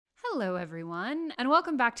Hello, everyone, and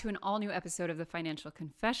welcome back to an all-new episode of The Financial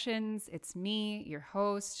Confessions. It's me, your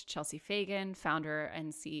host, Chelsea Fagan, founder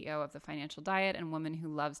and CEO of The Financial Diet and woman who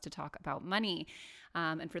loves to talk about money.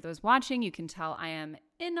 And for those watching, you can tell I am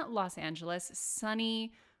in Los Angeles,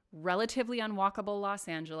 sunny, relatively unwalkable Los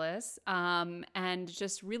Angeles, and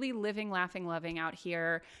just really living, laughing, loving out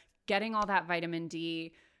here, getting all that vitamin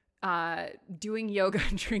D, doing yoga,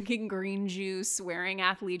 drinking green juice, wearing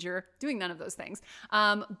athleisure, doing none of those things.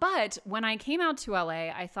 But when I came out to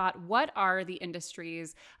LA, I thought, what are the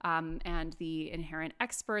industries and the inherent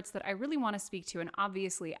experts that I really want to speak to? And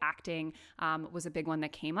obviously acting was a big one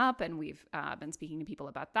that came up, and we've been speaking to people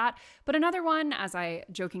about that. But another one, as I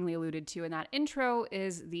jokingly alluded to in that intro,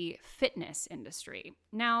 is the fitness industry.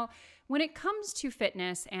 Now, when it comes to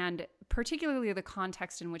fitness, and particularly the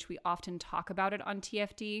context in which we often talk about it on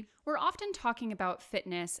TFD, we're often talking about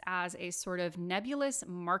fitness as a sort of nebulous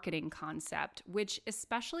marketing concept, which,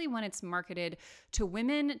 especially when it's marketed to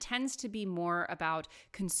women, tends to be more about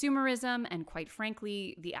consumerism and, quite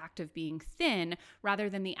frankly, the act of being thin rather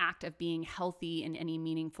than the act of being healthy in any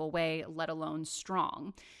meaningful way, let alone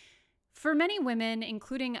strong. For many women,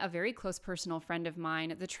 including a very close personal friend of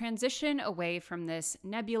mine, the transition away from this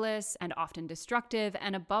nebulous and often destructive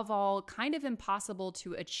and, above all, kind of impossible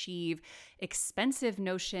to achieve expensive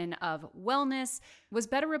notion of wellness was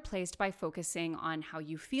better replaced by focusing on how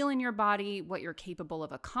you feel in your body, what you're capable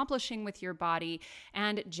of accomplishing with your body,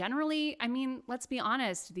 and generally, let's be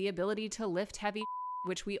honest, the ability to lift heavy,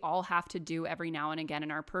 which we all have to do every now and again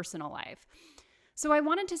in our personal life. So I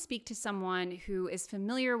wanted to speak to someone who is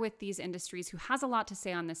familiar with these industries, who has a lot to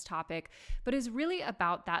say on this topic, but is really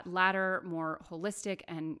about that latter, more holistic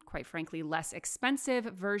and, quite frankly, less expensive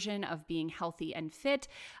version of being healthy and fit.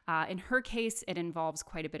 In her case, it involves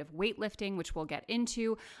quite a bit of weightlifting, which we'll get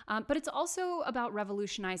into, but it's also about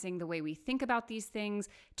revolutionizing the way we think about these things,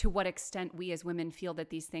 to what extent we as women feel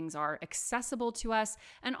that these things are accessible to us,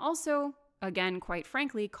 and also, again, quite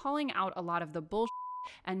frankly, calling out a lot of the bullshit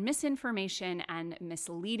and misinformation and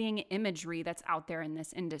misleading imagery that's out there in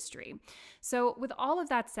this industry. So with all of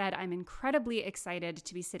that said, I'm incredibly excited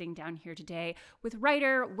to be sitting down here today with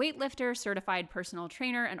writer, weightlifter, certified personal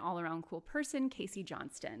trainer, and all-around cool person, Casey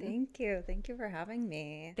Johnston. Thank you. Thank you for having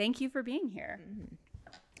me. Thank you for being here.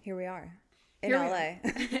 Here we are. In LA.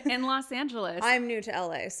 In Los Angeles. I'm new to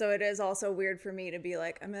LA, so it is also weird for me to be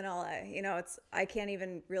like, I'm in LA. You know, I can't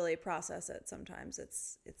even really process it sometimes.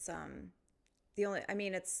 It's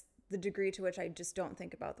the degree to which I just don't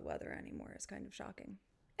think about the weather anymore is kind of shocking.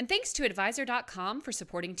 And thanks to Advisor.com for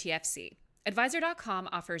supporting TFC. Advisor.com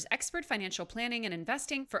offers expert financial planning and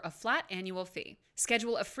investing for a flat annual fee.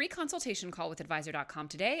 Schedule a free consultation call with Advisor.com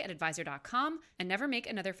today at Advisor.com and never make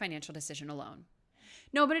another financial decision alone.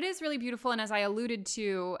 No, but it is really beautiful. And as I alluded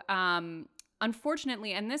to,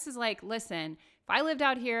 unfortunately, and this is like, listen, if I lived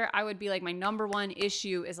out here, I would be like, my number one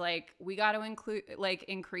issue is like, we got to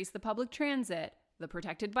increase the public transit, the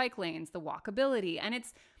protected bike lanes, the walkability. And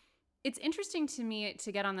it's interesting to me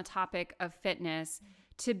to get on the topic of fitness,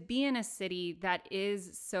 to be in a city that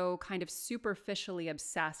is so kind of superficially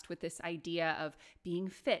obsessed with this idea of being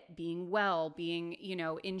fit, being well, being,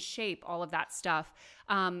 in shape, all of that stuff.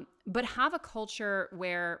 But have a culture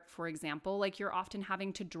where, for example, like you're often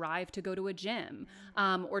having to drive to go to a gym,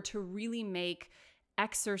 or to really make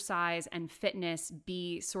exercise and fitness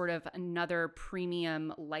be sort of another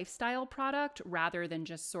premium lifestyle product rather than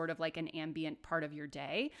just sort of like an ambient part of your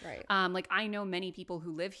day. Right. Like I know many people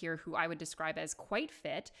who live here who I would describe as quite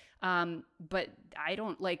fit, but I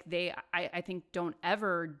don't I think don't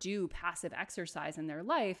ever do passive exercise in their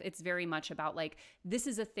life. It's very much about like, this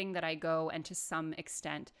is a thing that I go and to some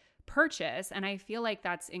extent purchase. And I feel like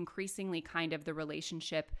that's increasingly kind of the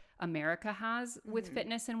relationship America has with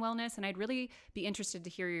fitness and wellness. And I'd really be interested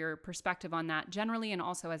to hear your perspective on that generally, and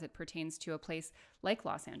also as it pertains to a place like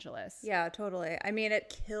Los Angeles. Yeah, totally. I mean,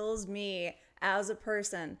 it kills me as a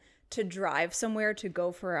person to drive somewhere to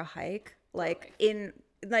go for a hike.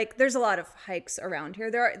 There's a lot of hikes around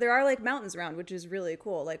here. There are like mountains around, which is really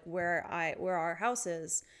cool. Like where our house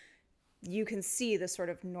is, you can see the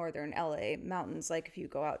sort of northern LA mountains, like if you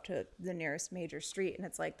go out to the nearest major street, and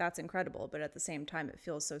it's like, that's incredible. But at the same time, it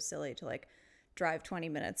feels so silly to like drive 20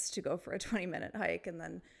 minutes to go for a 20-minute hike and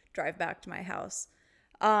then drive back to my house.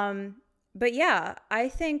 But yeah, I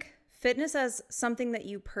think fitness as something that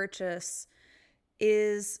you purchase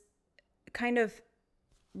is kind of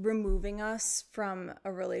removing us from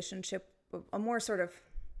a relationship, a more sort of,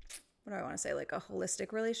 what do I want to say, like a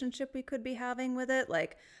holistic relationship we could be having with it.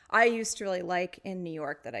 Like I used to really like in New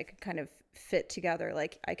York that I could kind of fit together.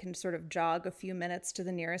 Like I can sort of jog a few minutes to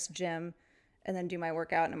the nearest gym and then do my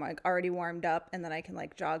workout, and I'm like already warmed up, and then I can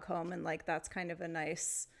like jog home, and like that's kind of a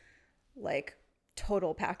nice like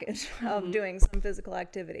total package of doing some physical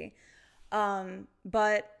activity.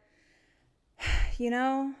 But you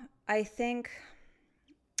know, I think,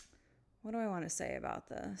 what do I want to say about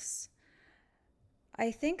this?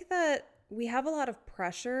 I think that we have a lot of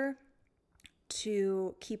pressure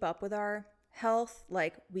to keep up with our health.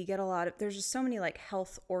 Like we get a lot of, there's just so many like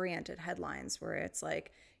health oriented headlines where it's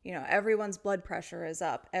like, you know, everyone's blood pressure is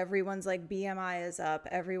up, everyone's like BMI is up,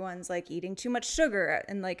 everyone's like eating too much sugar,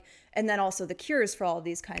 and like, and then also the cures for all of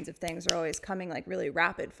these kinds of things are always coming like really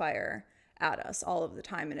rapid fire at us all of the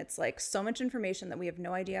time. And it's like so much information that we have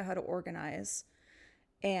no idea how to organize.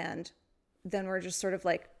 And then we're just sort of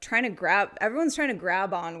like everyone's trying to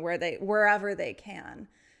grab on wherever they can.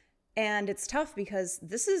 And it's tough because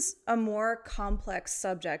this is a more complex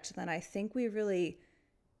subject than I think we really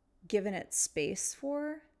given it space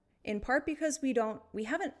for, in part because we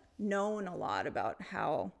haven't known a lot about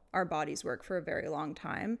how our bodies work for a very long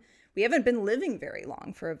time. We haven't been living very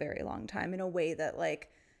long for a very long time in a way that like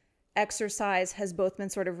exercise has both been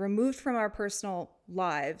sort of removed from our personal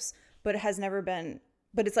lives, but it has never been,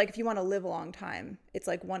 but it's like if you want to live a long time, it's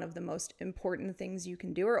like one of the most important things you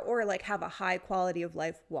can do, or like have a high quality of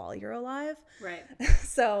life while you're alive. Right.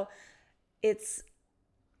 So it's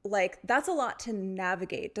like that's a lot to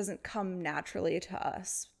navigate. Doesn't come naturally to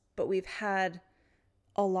us, but we've had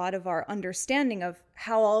a lot of our understanding of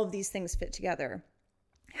how all of these things fit together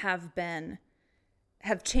have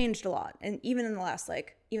changed a lot. And even in the last,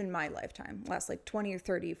 like, even my lifetime, last like 20 or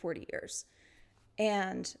 30, 40 years.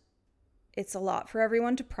 And it's a lot for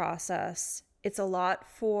everyone to process. It's a lot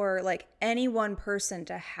for like any one person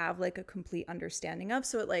to have like a complete understanding of.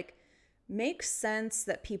 So it like makes sense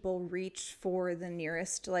that people reach for the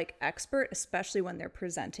nearest like expert, especially when they're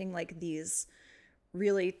presenting like these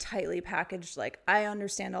really tightly packaged, like, I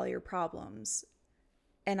understand all your problems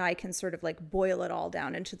and I can sort of like boil it all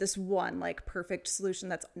down into this one like perfect solution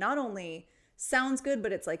that's not only sounds good,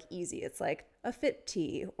 but it's like easy. It's like a fit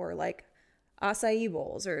tea or like acai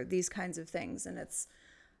bowls or these kinds of things. And it's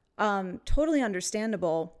totally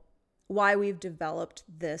understandable why we've developed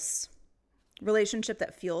this relationship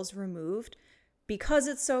that feels removed, because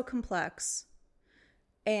it's so complex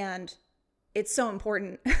and it's so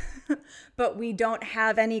important, but we don't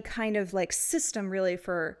have any kind of like system really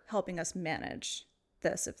for helping us manage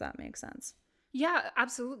this, if that makes sense. Yeah,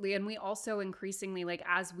 absolutely. And we also increasingly, like,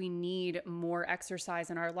 as we need more exercise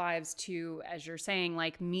in our lives to, as you're saying,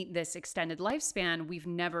 like meet this extended lifespan, we've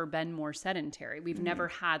never been more sedentary. We've never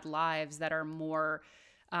had lives that are more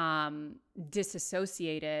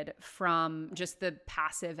disassociated from just the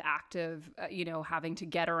passive active, having to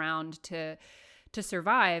get around to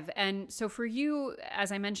survive. And so for you,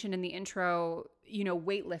 as I mentioned in the intro,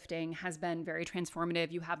 weightlifting has been very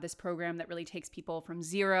transformative. You have this program that really takes people from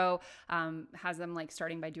zero, has them like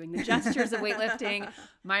starting by doing the gestures of weightlifting.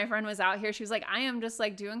 My friend was out here. She was like, I am just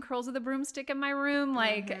like doing curls with a broomstick in my room.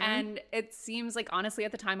 Like, and it seems like, honestly,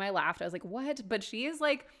 at the time I laughed, I was like, what? But she is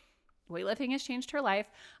like, weightlifting has changed her life.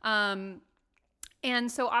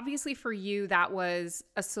 And so obviously for you, that was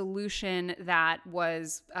a solution that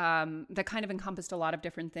was, that kind of encompassed a lot of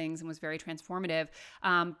different things and was very transformative.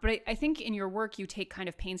 But I think in your work, you take kind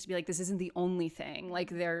of pains to be like, this isn't the only thing.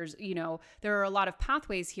 Like there's, there are a lot of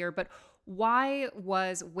pathways here, but why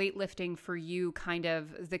was weightlifting for you kind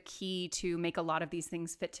of the key to make a lot of these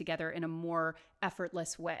things fit together in a more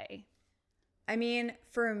effortless way? I mean,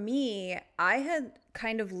 for me, I had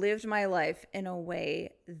kind of lived my life in a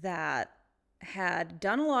way that had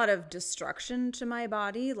done a lot of destruction to my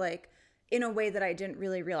body, like in a way that I didn't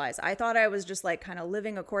really realize. I thought I was just like kind of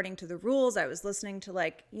living according to the rules. I was listening to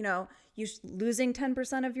like, losing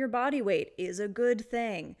 10% of your body weight is a good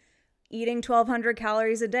thing. Eating 1,200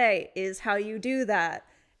 calories a day is how you do that.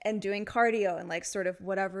 And doing cardio and like sort of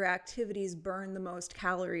whatever activities burn the most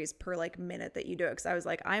calories per like minute that you do it. Because I was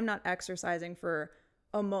like, I'm not exercising for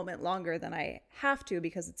a moment longer than I have to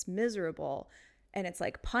because it's miserable and it's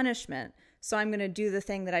like punishment. So I'm going to do the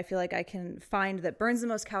thing that I feel like I can find that burns the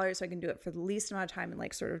most calories so I can do it for the least amount of time and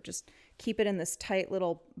like sort of just keep it in this tight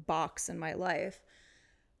little box in my life.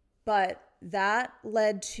 But that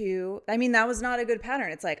led to, that was not a good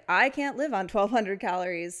pattern. It's like, I can't live on 1,200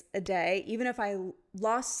 calories a day. Even if I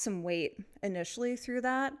lost some weight initially through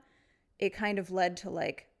that, it kind of led to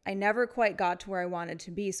like, I never quite got to where I wanted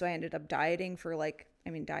to be. So I ended up dieting for like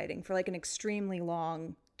an extremely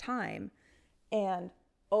long time and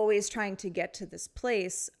always trying to get to this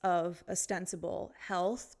place of ostensible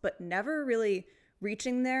health, but never really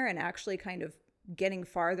reaching there and actually kind of getting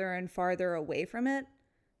farther and farther away from it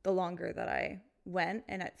the longer that I went,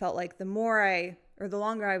 and it felt like the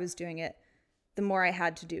longer I was doing it, the more I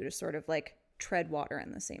had to do to sort of like tread water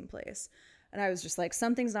in the same place. And I was just like,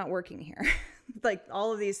 something's not working here. Like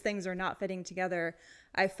all of these things are not fitting together.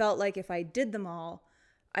 I felt like if I did them all,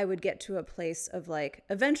 I would get to a place of like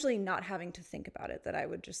eventually not having to think about it, that I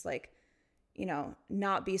would just like, you know,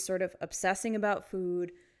 not be sort of obsessing about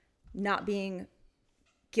food, not being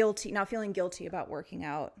guilty, not feeling guilty about working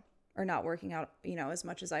out or not working out, you know, as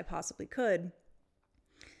much as I possibly could.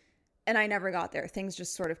 And I never got there. Things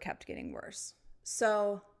just sort of kept getting worse.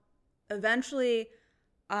 So eventually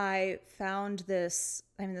I found this,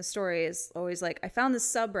 I mean, the story is always like, I found this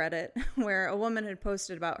subreddit where a woman had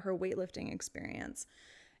posted about her weightlifting experience.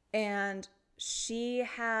 And she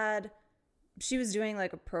was doing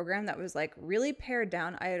like a program that was like really pared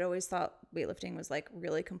down. I had always thought weightlifting was like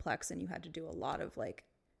really complex and you had to do a lot of like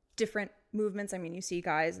different movements. I mean, you see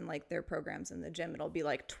guys in like their programs in the gym, it'll be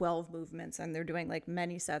like 12 movements and they're doing like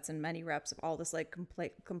many sets and many reps of all this like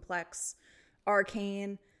complex,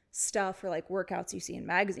 arcane stuff, or like workouts you see in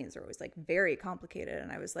magazines are always like very complicated.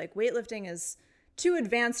 And I was like, weightlifting is too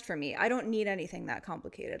advanced for me. I don't need anything that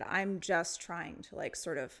complicated. I'm just trying to like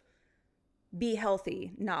sort of be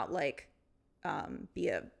healthy, not like be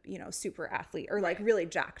a, you know, super athlete or like really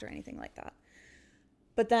jacked or anything like that.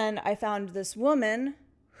 But then I found this woman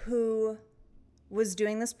who was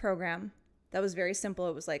doing this program that was very simple.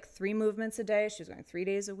 It was like 3 movements a day. She was going 3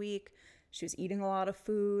 days a week. She was eating a lot of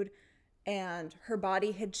food, and her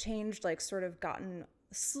body had changed, like sort of gotten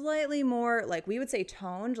slightly more, like we would say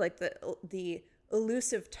toned, like the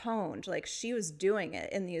elusive toned, like she was doing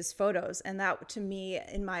it in these photos. And that to me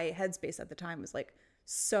in my headspace at the time was like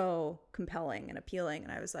so compelling and appealing.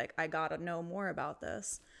 And I was like, I gotta know more about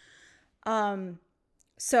this.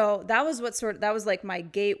 So that was like my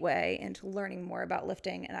gateway into learning more about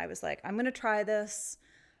lifting. And I was like, I'm going to try this.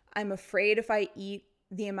 I'm afraid if I eat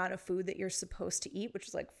the amount of food that you're supposed to eat, which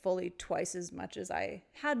is like fully twice as much as I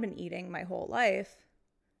had been eating my whole life,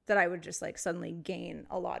 that I would just like suddenly gain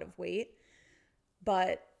a lot of weight.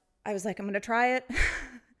 But I was like, I'm going to try it.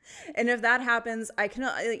 And if that happens, I can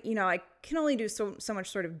only do so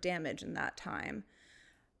much sort of damage in that time.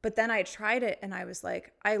 But then I tried it and I was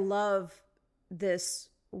like, I love this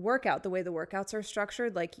workout, the way the workouts are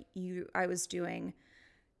structured. Like I was doing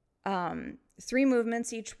 3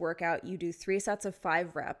 movements each workout. You do 3 sets of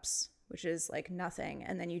 5 reps, which is like nothing.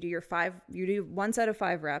 And then you do 1 set of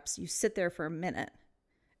 5 reps. You sit there for a minute.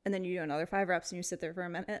 And then you do another 5 reps and you sit there for a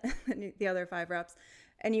minute, and the other 5 reps.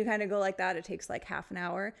 And you kind of go like that. It takes like half an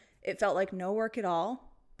hour. It felt like no work at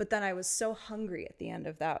all. But then I was so hungry at the end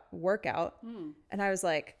of that workout. And I was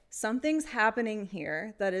like, something's happening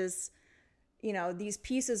here that is, you know, these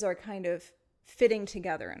pieces are kind of fitting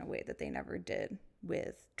together in a way that they never did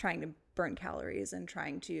with trying to burn calories and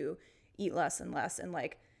trying to eat less and less. And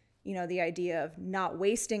like, you know, the idea of not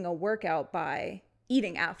wasting a workout by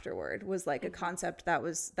eating afterward was like a concept that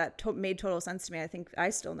made total sense to me. I think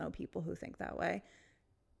I still know people who think that way.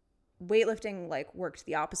 Weightlifting like worked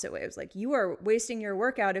the opposite way. It was like, you are wasting your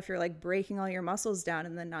workout if you're like breaking all your muscles down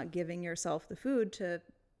and then not giving yourself the food to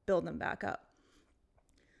build them back up.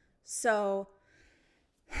 So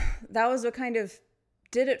that was what kind of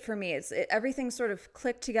did it for me. Everything sort of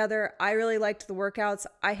clicked together. I really liked the workouts.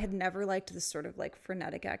 I had never liked this sort of like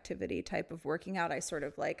frenetic activity type of working out. I sort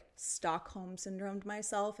of like Stockholm syndromed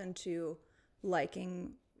myself into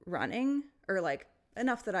liking running, or like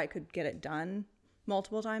enough that I could get it done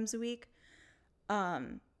multiple times a week.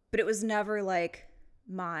 But it was never like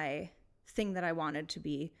my thing that I wanted to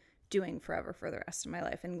be doing forever for the rest of my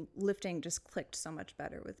life. And lifting just clicked so much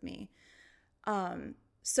better with me.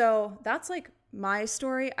 So that's like my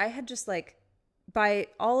story. I had just like, by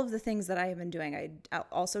all of the things that I have been doing,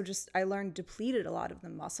 I learned depleted a lot of the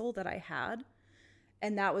muscle that I had.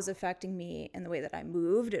 And that was affecting me in the way that I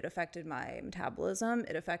moved. It affected my metabolism.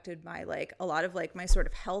 It affected my, like, a lot of like my sort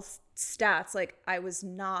of health stats. Like I was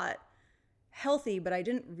not healthy, but I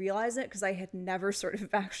didn't realize it because I had never sort of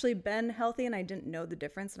actually been healthy, and I didn't know the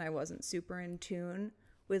difference, and I wasn't super in tune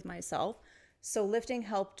with myself. So lifting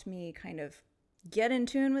helped me kind of get in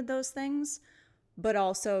tune with those things, but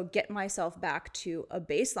also get myself back to a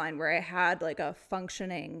baseline where I had like a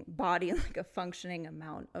functioning body and like a functioning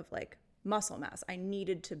amount of like muscle mass. I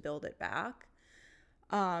needed to build it back,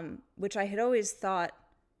 which I had always thought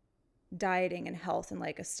dieting and health and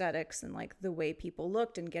like aesthetics and like the way people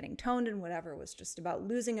looked and getting toned and whatever was just about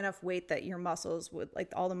losing enough weight that your muscles would,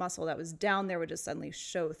 like all the muscle that was down there would just suddenly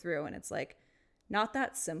show through. And it's like, not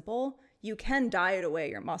that simple. You can diet away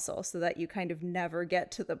your muscle so that you kind of never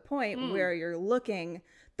get to the point where you're looking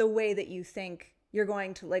the way that you think you're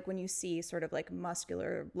going to, like, when you see sort of like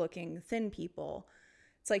muscular looking thin people,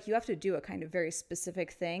 it's like you have to do a kind of very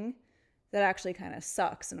specific thing that actually kind of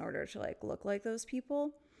sucks in order to like look like those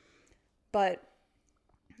people. But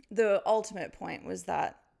the ultimate point was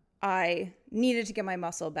that I needed to get my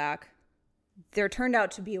muscle back. There turned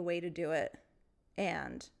out to be a way to do it,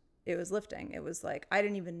 and it was lifting. It was like I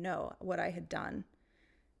didn't even know what I had done.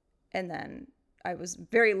 And then I was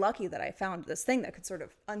very lucky that I found this thing that could sort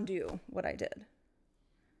of undo what I did.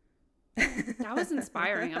 That was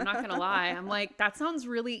inspiring. I'm not going to lie. I'm like, that sounds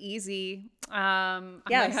really easy. Yes.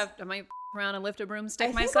 I might around and lift a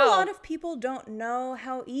broomstick myself. I think a lot of people don't know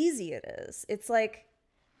how easy it is. It's like,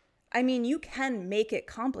 I mean, you can make it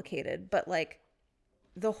complicated, but like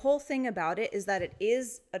the whole thing about it is that it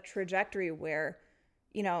is a trajectory where,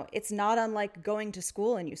 you know, it's not unlike going to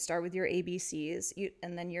school and you start with your ABCs,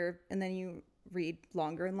 and then you read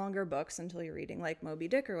longer and longer books until you're reading like Moby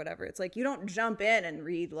Dick or whatever. It's like you don't jump in and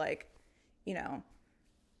read like, you know,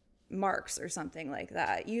 Marx or something like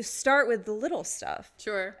that. You start with the little stuff.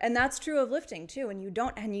 Sure. And that's true of lifting too. And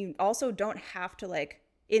you also don't have to like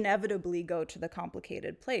inevitably go to the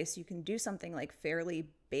complicated place. You can do something like fairly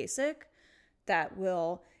basic that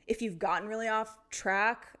will, if you've gotten really off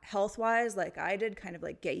track health-wise, like I did, kind of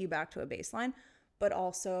like get you back to a baseline, but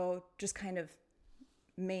also just kind of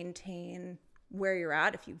maintain where you're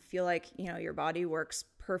at. If you feel like, you know, your body works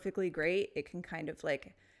perfectly great, it can kind of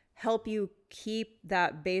like help you keep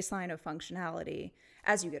that baseline of functionality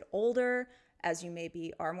as you get older, as you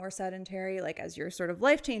maybe are more sedentary, like as your sort of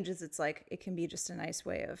life changes. It's like it can be just a nice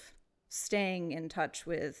way of staying in touch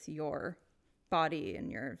with your body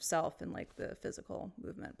and yourself and like the physical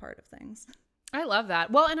movement part of things. I love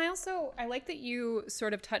that. Well, and I like that you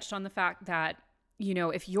sort of touched on the fact that, you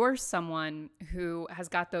know, if you're someone who has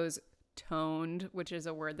got those toned, which is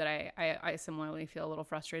a word that I similarly feel a little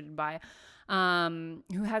frustrated by,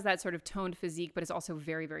 who has that sort of toned physique, but is also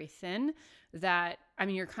very, very thin, that, I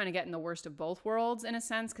mean, you're kind of getting the worst of both worlds in a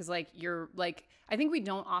sense. Cause like you're like, I think we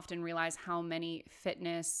don't often realize how many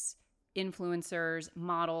fitness influencers,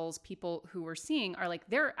 models, people who we're seeing are like,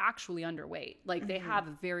 they're actually underweight. Like they have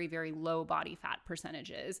very, very low body fat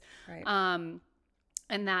percentages. Right.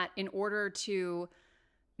 And that in order to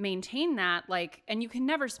maintain that, like, and you can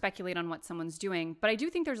never speculate on what someone's doing, but I do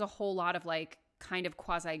think there's a whole lot of like kind of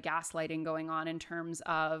quasi gaslighting going on in terms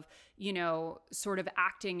of, you know, sort of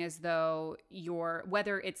acting as though you're,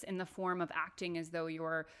 whether it's in the form of acting as though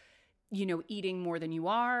you're, you know, eating more than you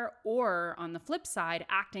are, or on the flip side,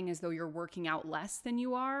 acting as though you're working out less than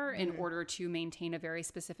you are in order to maintain a very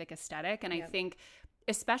specific aesthetic. And I think,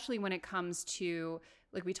 especially when it comes to,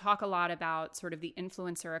 like, we talk a lot about sort of the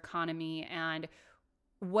influencer economy and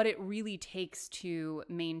what it really takes to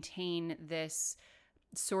maintain this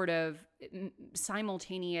sort of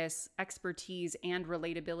simultaneous expertise and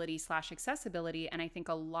relatability / accessibility. And I think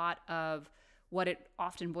a lot of what it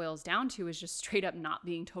often boils down to is just straight up not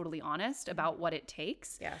being totally honest about what it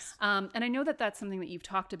takes. Yes. And I know that that's something that you've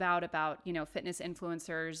talked about, you know, fitness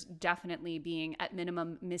influencers definitely being at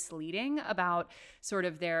minimum misleading about sort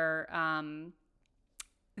of their own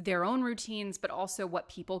routines, but also what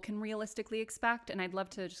people can realistically expect. And I'd love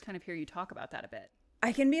to just kind of hear you talk about that a bit.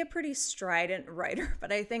 I can be a pretty strident writer,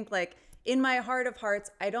 but I think like in my heart of hearts,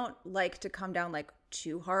 I don't like to come down like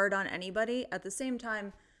too hard on anybody. At the same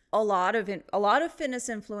time, a lot of fitness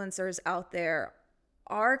influencers out there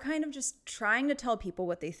are kind of just trying to tell people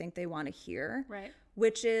what they think they want to hear, right?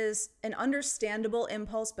 Which is an understandable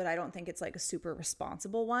impulse, but I don't think it's like a super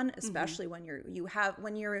responsible one, especially when you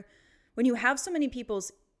have so many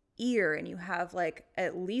people's ear and you have like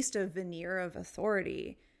at least a veneer of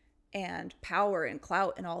authority and power and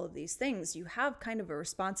clout and all of these things. You have kind of a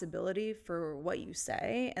responsibility for what you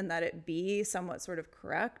say and that it be somewhat sort of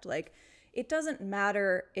correct. Like, it doesn't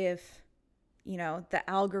matter if, you know, the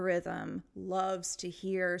algorithm loves to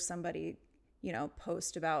hear somebody, you know,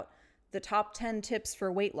 post about the top 10 tips for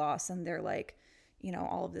weight loss and they're like, you know,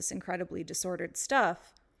 all of this incredibly disordered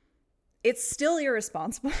stuff. It's still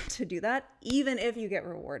irresponsible to do that, even if you get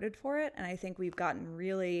rewarded for it. And I think we've gotten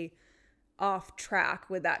really off track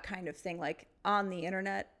with that kind of thing, like on the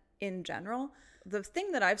internet in general. The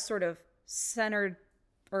thing that I've sort of centered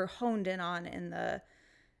or honed in on in the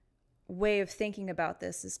way of thinking about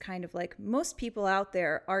this is kind of like most people out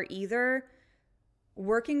there are either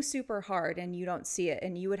working super hard and you don't see it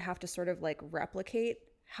and you would have to sort of like replicate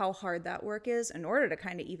how hard that work is in order to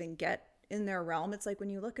kind of even get in their realm. It's like when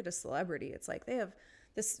you look at a celebrity, it's like they have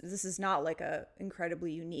this is not like a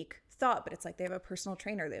incredibly unique thought, but it's like they have a personal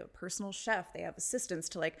trainer, they have a personal chef, they have assistants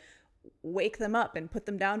to like wake them up and put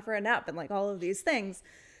them down for a nap and like all of these things.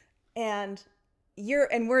 And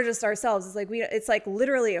we're just ourselves. It's like it's like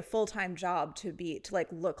literally a full-time job to like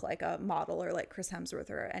look like a model or like Chris Hemsworth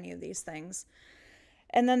or any of these things.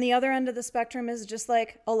 And then the other end of the spectrum is just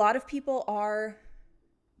like a lot of people are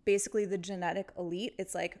basically the genetic elite.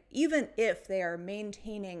 It's like even if they are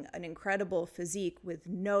maintaining an incredible physique with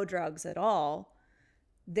no drugs at all,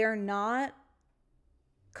 they're not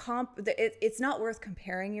it's not worth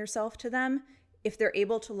comparing yourself to them if they're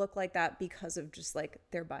able to look like that because of just like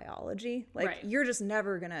their biology. Like right. You're just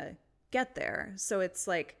never gonna get there. So it's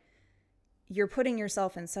like you're putting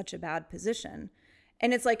yourself in such a bad position.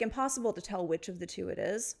 And it's like impossible to tell which of the two it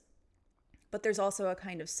is. But there's also a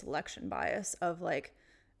kind of selection bias of like,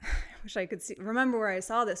 I wish I could remember where I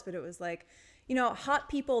saw this, but it was like, you know, hot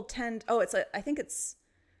people tend,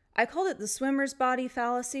 I called it the swimmer's body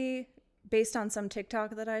fallacy based on some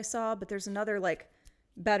TikTok that I saw, but there's another like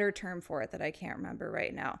better term for it that I can't remember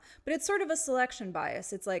right now. But it's sort of a selection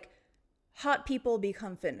bias. It's like hot people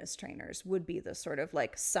become fitness trainers would be the sort of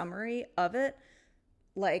like summary of it.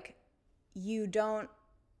 Like you don't,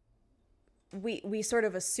 we sort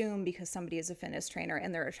of assume because somebody is a fitness trainer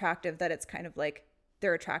and they're attractive that it's kind of like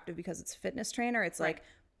they're attractive because it's a fitness trainer. It's right. Like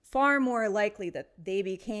far more likely that they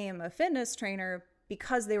became a fitness trainer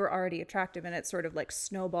because they were already attractive, and it sort of like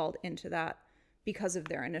snowballed into that because of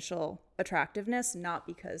their initial attractiveness, not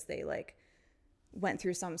because they like went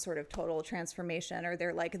through some sort of total transformation or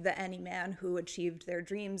they're like the any man who achieved their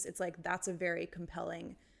dreams. It's like that's a very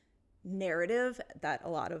compelling narrative that a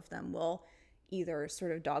lot of them will either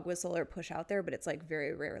sort of dog whistle or push out there, but it's like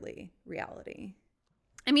very rarely reality.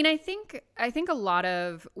 I mean, I think a lot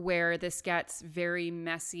of where this gets very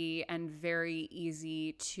messy and very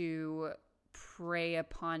easy to prey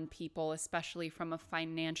upon people, especially from a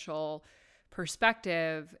financial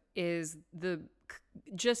perspective, is the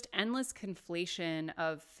just endless conflation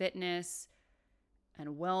of fitness and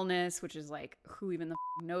wellness, which is like, who even the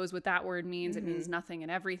knows what that word means? Mm-hmm. It means nothing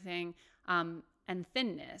and everything. And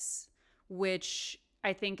thinness, which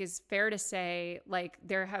I think is fair to say, like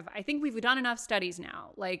I think we've done enough studies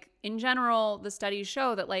now. Like in general, the studies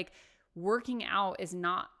show that like working out is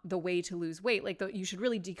not the way to lose weight. Like you should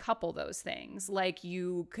really decouple those things. Like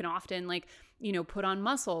you can often like, you know, put on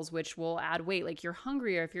muscles, which will add weight. Like you're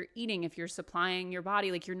hungrier if you're eating, if you're supplying your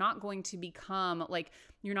body, like you're not going to become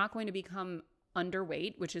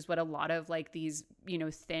underweight, which is what a lot of like these, you know,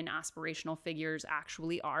 thin aspirational figures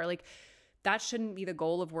actually are. Like that shouldn't be the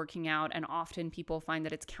goal of working out. And often people find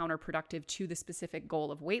that it's counterproductive to the specific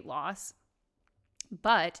goal of weight loss.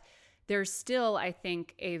 But there's still, I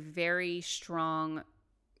think, a very strong,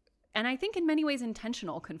 and I think in many ways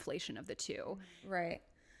intentional conflation of the two. Right.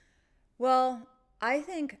 Well, I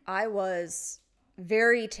think I was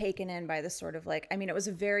very taken in by the sort of like, I mean, it was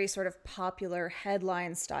a very sort of popular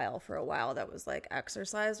headline style for a while that was like,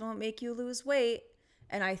 exercise won't make you lose weight.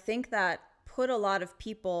 And I think that put a lot of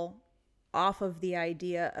people off of the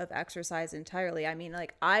idea of exercise entirely. I mean,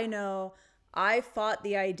 like, I know I fought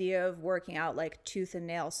the idea of working out like tooth and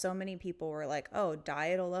nail. So many people were like, oh,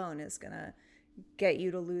 diet alone is going to get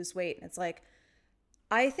you to lose weight. And it's like,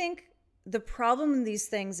 I think the problem in these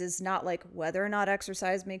things is not like whether or not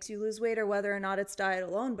exercise makes you lose weight or whether or not it's diet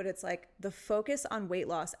alone, but it's like the focus on weight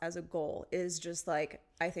loss as a goal is just like,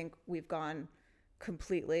 I think we've gone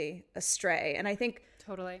completely astray. And I think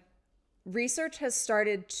totally research has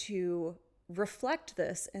started to reflect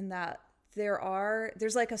this in that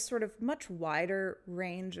there's like a sort of much wider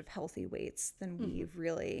range of healthy weights than we've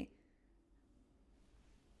really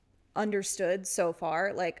understood so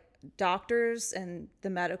far. Like doctors and the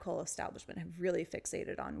medical establishment have really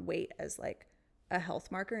fixated on weight as like a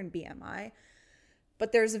health marker and BMI.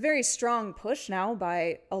 But there's a very strong push now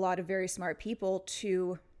by a lot of very smart people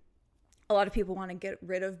a lot of people want to get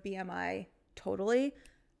rid of BMI totally.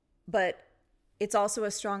 But it's also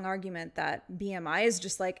a strong argument that BMI is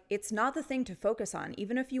just like, it's not the thing to focus on.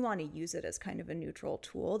 Even if you want to use it as kind of a neutral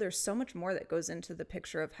tool, there's so much more that goes into the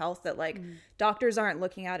picture of health that like doctors aren't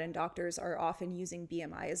looking at, and doctors are often using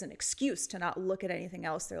BMI as an excuse to not look at anything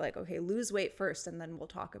else. They're like, okay, lose weight first, and then we'll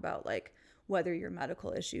talk about like whether your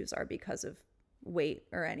medical issues are because of weight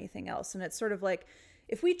or anything else. And it's sort of like,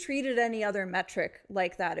 if we treated any other metric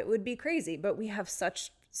like that, it would be crazy. But we have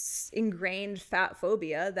such ingrained fat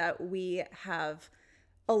phobia that we have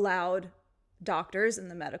allowed doctors and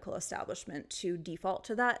the medical establishment to default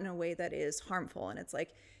to that in a way that is harmful. And it's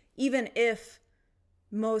like, even if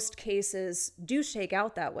most cases do shake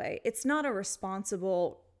out that way, it's not a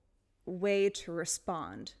responsible way to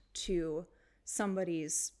respond to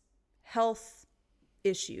somebody's health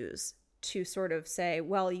issues, to sort of say,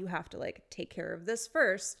 well, you have to like take care of this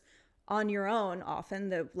first on your own.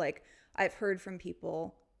 Often I've heard from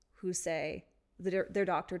people who say their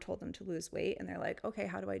doctor told them to lose weight, and they're like, okay,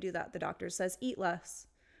 how do I do that? The doctor says, eat less.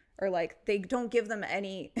 Or like, they don't give them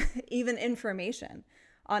any even information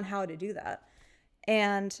on how to do that.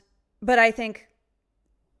 But I think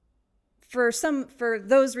for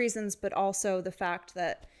those reasons, but also the fact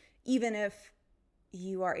that even if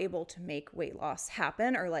you are able to make weight loss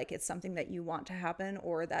happen, or like it's something that you want to happen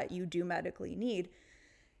or that you do medically need,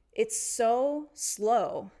 it's so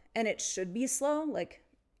slow, and it should be slow. Like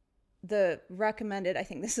the recommended, I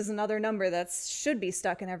think this is another number that should be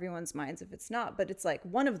stuck in everyone's minds if it's not, but it's like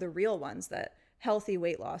one of the real ones, that healthy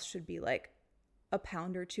weight loss should be like a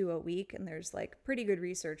pound or 2 a week. And there's like pretty good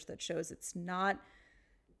research that shows it's not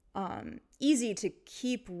easy to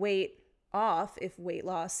keep weight off if weight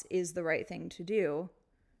loss is the right thing to do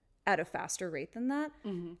at a faster rate than that.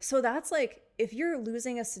 Mm-hmm. So that's like, if you're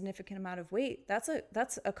losing a significant amount of weight, that's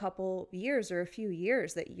a couple years or a few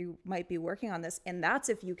years that you might be working on this. And that's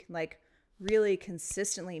if you can like really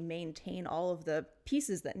consistently maintain all of the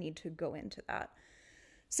pieces that need to go into that.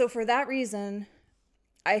 So for that reason,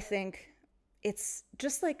 I think it's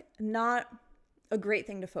just like not a great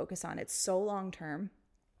thing to focus on. It's so long-term,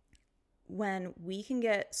 when we can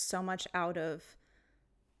get so much out of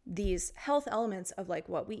these health elements of like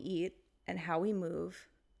what we eat and how we move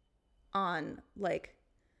on like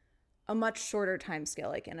a much shorter time scale.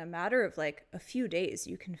 Like in a matter of like a few days,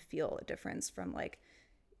 you can feel a difference from like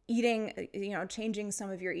eating, changing some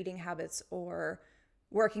of your eating habits or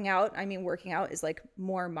working out. I mean, working out is like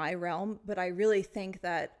more my realm, but I really think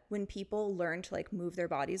that when people learn to like move their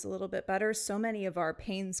bodies a little bit better, so many of our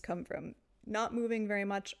pains come from not moving very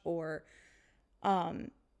much, or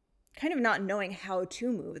kind of not knowing how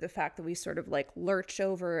to move. The fact that we sort of like lurch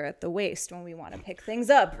over at the waist when we want to pick things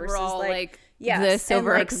up, versus we're all like this over and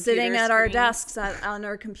our like sitting at our screens. desks on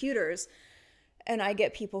our computers. And I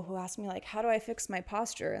get people who ask me like, how do I fix my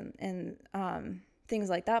posture and things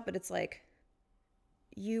like that? But it's like,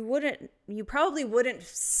 you probably wouldn't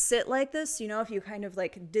sit like this, if you kind of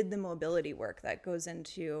like did the mobility work that goes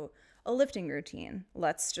into a lifting routine,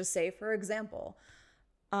 let's just say, for example.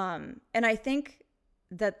 And I think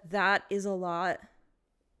that is a lot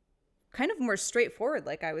kind of more straightforward,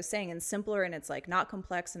 like I was saying, and simpler, and it's like not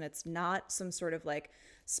complex, and it's not some sort of like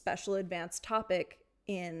special advanced topic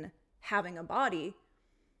in having a body.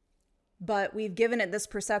 But we've given it this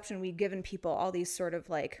perception, we've given people all these sort of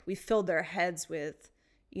like, we've filled their heads with,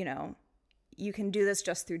 you can do this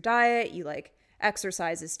just through diet, you like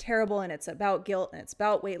exercise is terrible, and it's about guilt, and it's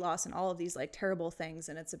about weight loss, and all of these like terrible things,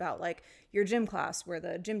 and it's about like your gym class where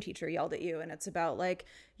the gym teacher yelled at you, and it's about like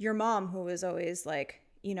your mom who was always like,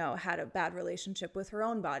 had a bad relationship with her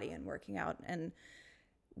own body and working out. And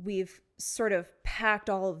we've sort of packed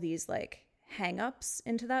all of these like hang-ups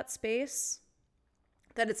into that space,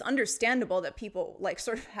 that it's understandable that people like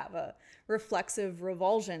sort of have a reflexive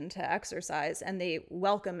revulsion to exercise, and they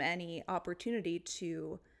welcome any opportunity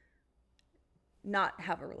to not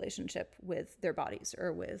have a relationship with their bodies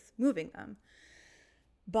or with moving them.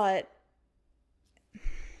 But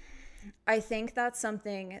I think that's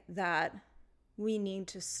something that we need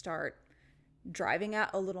to start driving at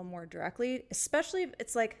a little more directly, especially if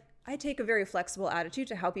it's like, I take a very flexible attitude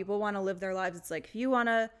to how people want to live their lives. It's like, if you want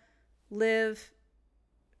to live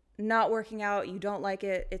not working out, you don't like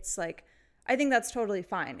it, it's like, I think that's totally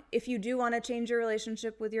fine. If you do want to change your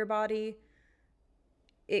relationship with your body,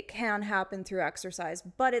 it can happen through exercise,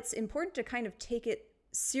 but it's important to kind of take it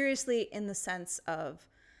seriously in the sense of,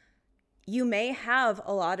 you may have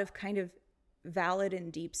a lot of kind of valid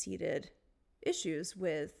and deep-seated issues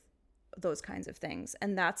with those kinds of things.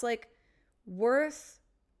 And that's like worth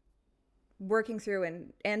working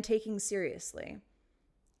through and taking seriously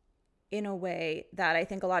in a way that I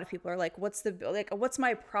think a lot of people are like, what's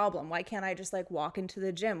my problem? Why can't I just like walk into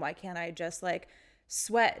the gym? Why can't I just like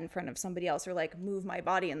sweat in front of somebody else, or like move my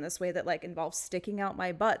body in this way that like involves sticking out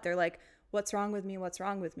my butt? They're like, what's wrong with me? What's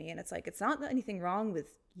wrong with me? And it's like, it's not anything wrong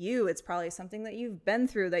with you. It's probably something that you've been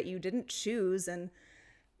through that you didn't choose. And,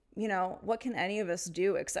 what can any of us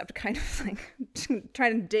do except kind of like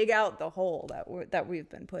try to dig out the hole that we've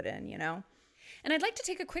been put in, And I'd like to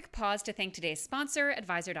take a quick pause to thank today's sponsor,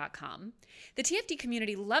 Advisor.com. The TFD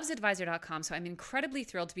community loves Advisor.com, so I'm incredibly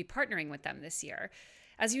thrilled to be partnering with them this year.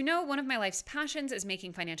 As you know, one of my life's passions is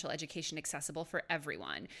making financial education accessible for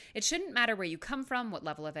everyone. It shouldn't matter where you come from, what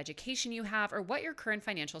level of education you have, or what your current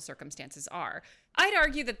financial circumstances are. I'd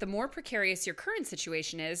argue that the more precarious your current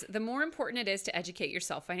situation is, the more important it is to educate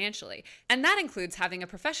yourself financially. And that includes having a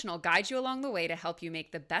professional guide you along the way to help you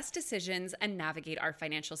make the best decisions and navigate our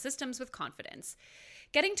financial systems with confidence.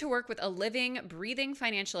 Getting to work with a living, breathing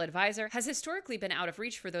financial advisor has historically been out of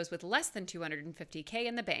reach for those with less than $250K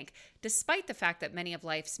in the bank, despite the fact that many of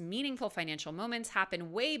life's meaningful financial moments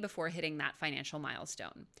happen way before hitting that financial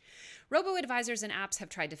milestone. Robo-advisors and apps have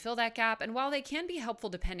tried to fill that gap, and while they can be helpful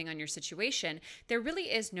depending on your situation, there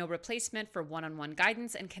really is no replacement for one-on-one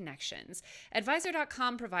guidance and connections.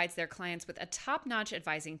 Advisor.com provides their clients with a top-notch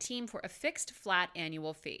advising team for a fixed, flat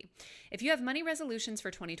annual fee. If you have money resolutions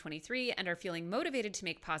for 2023 and are feeling motivated to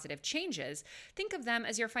make positive changes, think of them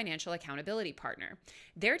as your financial accountability partner.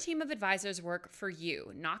 Their team of advisors work for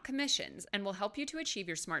you, not commissions, and will help you to achieve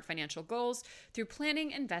your smart financial goals through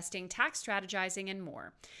planning, investing, tax strategizing, and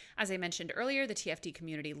more. As I mentioned earlier, the TFD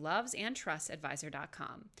community loves and trusts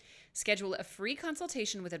Advisor.com. Schedule a free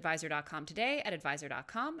consultation with Advisor.com today at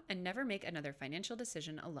Advisor.com and never make another financial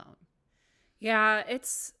decision alone. Yeah,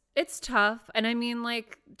 it's tough. And I mean,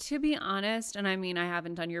 like, to be honest, and I mean, I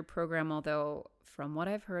haven't done your program, although from what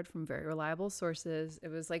I've heard from very reliable sources, it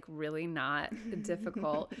was like really not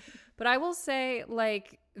difficult. But I will say,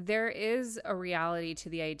 like, there is a reality to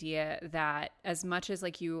the idea that as much as,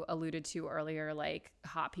 like you alluded to earlier, like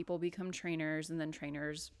hot people become trainers and then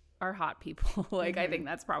trainers are hot people. Like, I think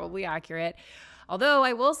that's probably accurate. Although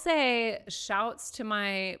I will say shouts to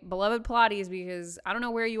my beloved Pilates, because I don't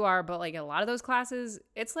know where you are, but like a lot of those classes,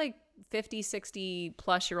 it's like 50, 60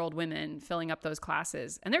 plus year old women filling up those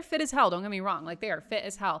classes, and they're fit as hell. Don't get me wrong. Like, they are fit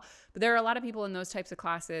as hell, but there are a lot of people in those types of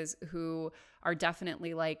classes who are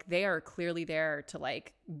definitely like, they are clearly there to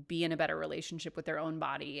like be in a better relationship with their own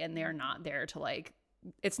body. And they're not there to like,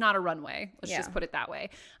 it's not a runway. Let's just put it that way.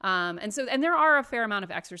 And there are a fair amount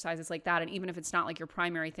of exercises like that. And even if it's not like your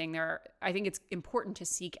primary thing, I think it's important to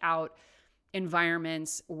seek out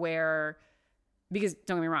environments where, because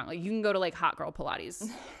don't get me wrong, like you can go to like hot girl Pilates.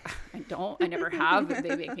 I never have.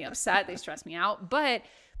 They make me upset. They stress me out. But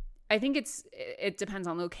I think it depends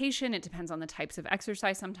on location. It depends on the types of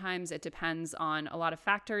exercise. Sometimes it depends on a lot of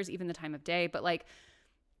factors, even the time of day. But like,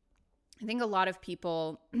 I think a lot of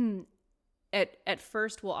people at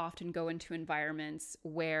first will often go into environments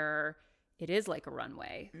where it is like a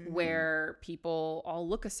runway, where people all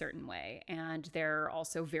look a certain way and they're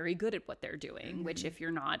also very good at what they're doing, which if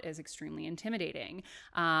you're not, is extremely intimidating.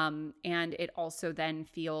 And it also then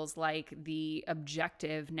feels like the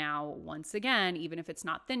objective now, once again, even if it's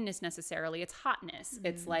not thinness necessarily, it's hotness.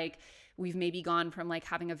 It's like we've maybe gone from like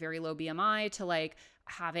having a very low BMI to like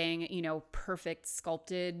having, perfect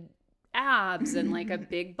sculpted abs and like a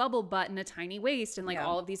big bubble butt and a tiny waist and like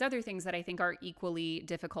all of these other things that I think are equally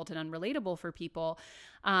difficult and unrelatable for people.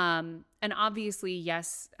 And obviously,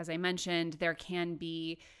 yes, as I mentioned, there can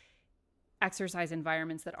be exercise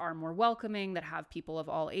environments that are more welcoming, that have people of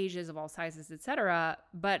all ages, of all sizes, etc.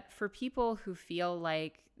 But for people who feel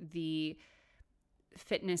like the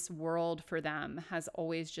fitness world for them has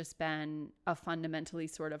always just been a fundamentally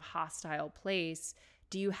sort of hostile place,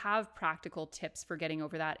 do you have practical tips for getting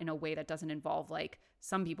over that in a way that doesn't involve, like,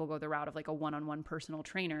 some people go the route of like a one-on-one personal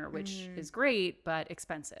trainer, which is great, but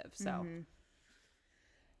expensive. So,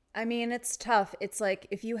 I mean, it's tough. It's like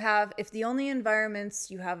if the only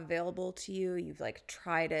environments you have available to you, you've like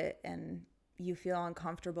tried it and you feel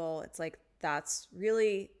uncomfortable, it's like, that's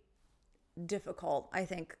really difficult. I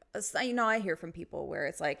think, I hear from people where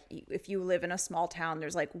it's like, if you live in a small town,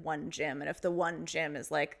 there's like one gym. And if the one gym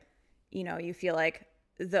is like, you feel like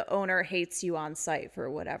the owner hates you on site for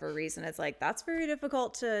whatever reason, it's like, that's very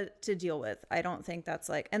difficult to deal with. I don't think that's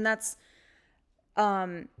like, and that's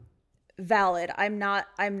valid. I'm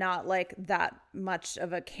not like that much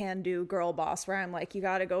of a can-do girl boss where I'm like, you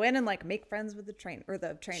got to go in and like make friends with the trainer or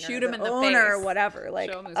the trainer, shoot him in the owner face, or whatever.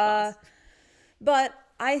 Like, show him his boss. But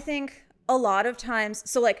I think a lot of times,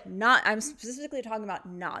 so like I'm specifically talking about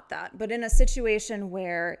not that, but in a situation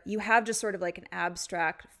where you have just sort of like an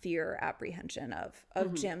abstract fear, apprehension of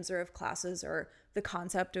gyms or of classes or the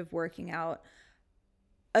concept of working out,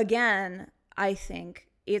 again, I think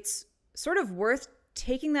it's sort of worth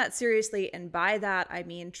taking that seriously. And by that, I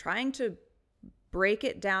mean trying to break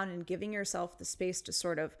it down and giving yourself the space to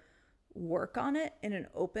sort of work on it in an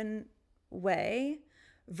open way,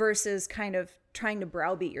 versus kind of trying to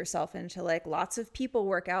browbeat yourself into like, lots of people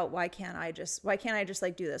work out, why can't I just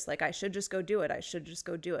like do this? Like, I should just go do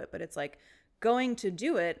it. But it's like, going to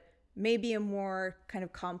do it may be a more kind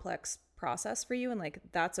of complex process for you, and like,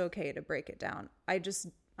 that's okay to break it down. I just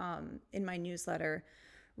in my newsletter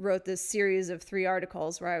wrote this series of 3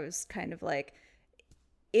 articles where I was kind of like,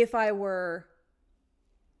 if I were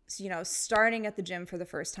starting at the gym for the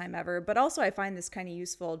first time ever, but also I find this kind of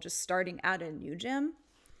useful just starting at a new gym,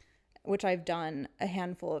 which I've done a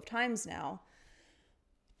handful of times now,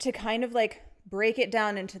 to kind of like break it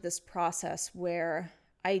down into this process where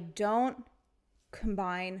I don't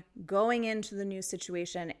combine going into the new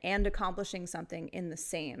situation and accomplishing something in the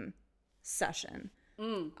same session.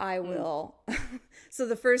 I will. So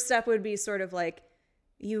the first step would be sort of like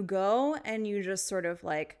you go and you just sort of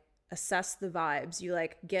like assess the vibes. You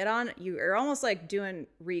like get on, you're almost like doing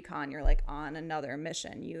recon. You're like on another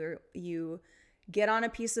mission. You get on a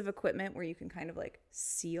piece of equipment where you can kind of like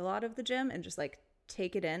see a lot of the gym and just like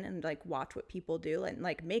take it in and like watch what people do and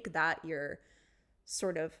like make that your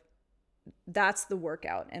sort of, that's the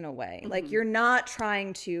workout in a way. Like you're not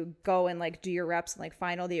trying to go and like do your reps and like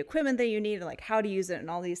find all the equipment that you need and like how to use it and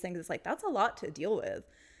all these things. It's like, that's a lot to deal with.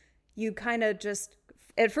 You kind of just,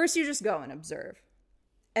 at first you just go and observe.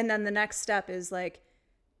 And then the next step is like,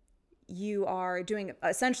 you are doing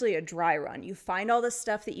essentially a dry run. You find all the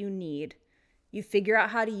stuff that you need. You figure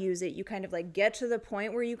out how to use it. You kind of like get to the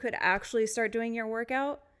point where you could actually start doing your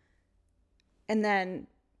workout and then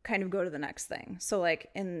kind of go to the next thing. So like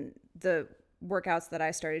in the workouts that I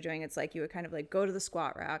started doing, it's like you would kind of like go to the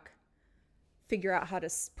squat rack, figure out how to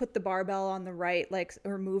put the barbell on the right, like,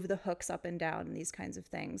 or move the hooks up and down and these kinds of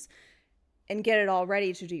things and get it all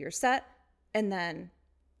ready to do your set. And then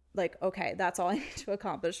like, okay, that's all I need to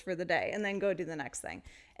accomplish for the day, and then go do the next thing.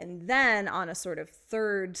 And then on a sort of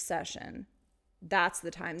third session, that's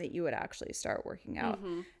the time that you would actually start working out.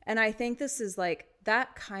 And I think this is like,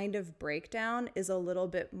 that kind of breakdown is a little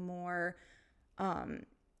bit more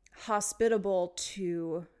hospitable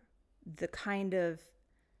to the kind of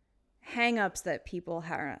hangups that people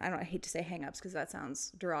have. I hate to say hangups because that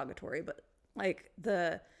sounds derogatory, but like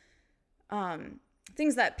the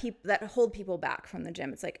things that hold people back from the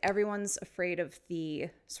gym. It's like everyone's afraid of the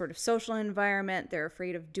sort of social environment. They're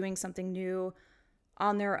afraid of doing something new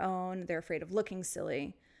on their own. They're afraid of looking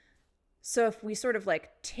silly. So if we sort of like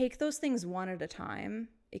take those things one at a time,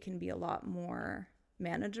 it can be a lot more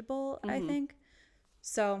manageable, I think.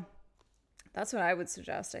 So that's what I would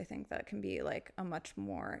suggest. I think that can be like a much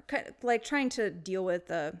more kind of like trying to deal with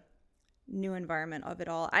the new environment of it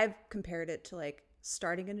all. I've compared it to like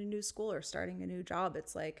starting in a new school or starting a new job.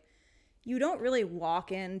 It's like you don't really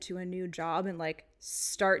walk into a new job and like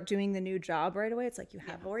start doing the new job right away. It's like you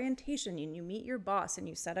have orientation and you meet your boss and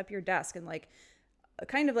you set up your desk, and like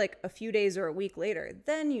kind of like a few days or a week later,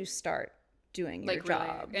 then you start doing your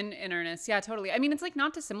job. Really in earnest. Yeah, totally. I mean, it's like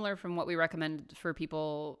not dissimilar from what we recommend for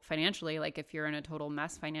people financially. Like if you're in a total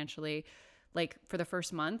mess financially, like for the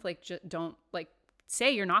first month, like don't like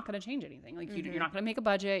say you're not going to change anything. Like you're not going to make a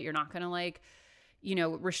budget. You're not going to like, you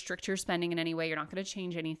know, restrict your spending in any way. You're not going to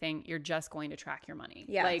change anything. You're just going to track your money.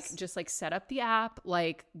 Yes. Like just like set up the app,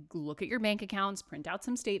 like look at your bank accounts, print out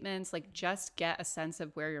some statements, like just get a sense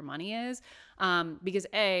of where your money is. Because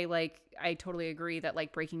like I totally agree that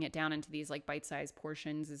like breaking it down into these like bite-sized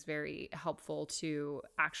portions is very helpful to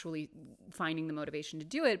actually finding the motivation to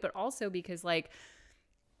do it. But also because like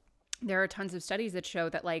there are tons of studies that show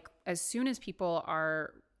that like as soon as people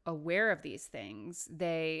are aware of these things,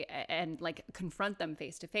 and like confront them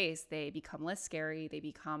face to face, they become less scary. They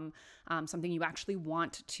become something you actually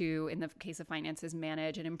want to, in the case of finances,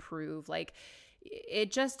 manage and improve. Like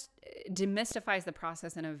it just demystifies the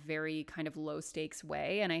process in a very kind of low stakes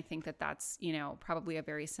way. And I think that that's, you know, probably a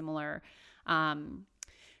very similar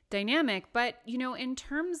dynamic. But, you know, in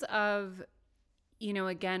terms of, you know,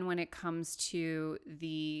 again, when it comes to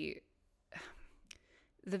the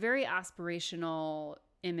very aspirational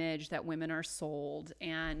image that women are sold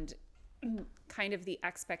and kind of the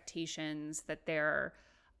expectations that they're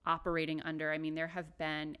operating under. I mean, there have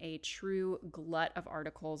been a true glut of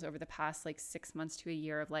articles over the past like 6 months to a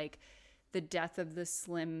year of like the death of the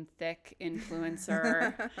slim, thick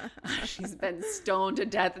influencer. She's been stoned to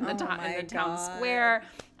death in the town square.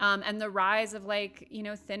 And the rise of like, you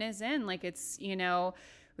know, thin is in. Like it's, you know,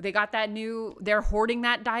 they got they're hoarding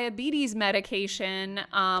that diabetes medication.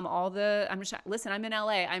 Listen, I'm in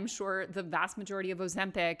LA. I'm sure the vast majority of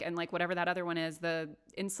Ozempic and like whatever that other one is, the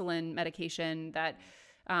insulin medication that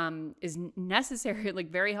is necessary, like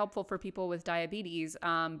very helpful for people with diabetes,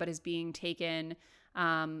 but is being taken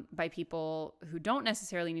by people who don't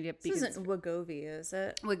necessarily need it. This isn't Wegovy, is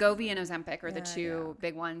it? Wegovy and Ozempic are the two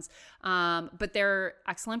big ones. But they're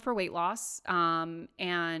excellent for weight loss.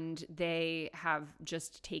 And they have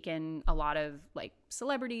just taken a lot of like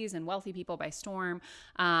celebrities and wealthy people by storm.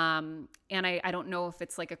 And I don't know if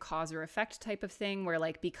it's like a cause or effect type of thing where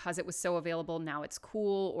like, because it was so available, now it's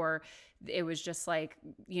cool, or it was just like,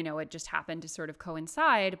 you know, it just happened to sort of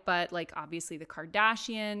coincide. But like, obviously the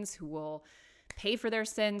Kardashians, who will pay for their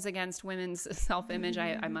sins against women's self-image,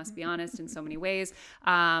 I must be honest, in so many ways.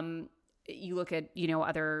 You look at, you know,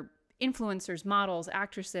 other influencers, models,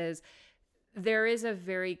 actresses, there is a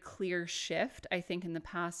very clear shift, I think, in the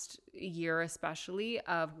past year, especially,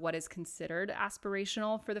 of what is considered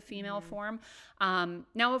aspirational for the female form.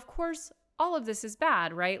 Now, of course, all of this is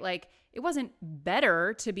bad, right? Like, it wasn't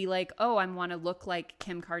better to be like, oh, I want to look like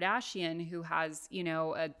Kim Kardashian, who has, you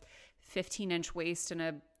know, a 15-inch waist and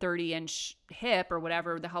a 30-inch hip or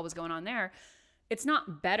whatever the hell was going on there. It's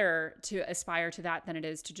not better to aspire to that than it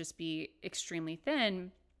is to just be extremely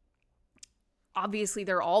thin. Obviously,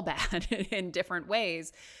 they're all bad in different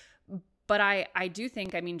ways. But I do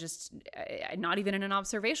think, I mean, just not even in an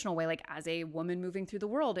observational way, like as a woman moving through the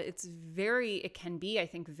world, it can be, I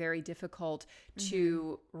think, very difficult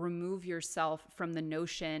to remove yourself from the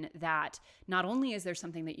notion that not only is there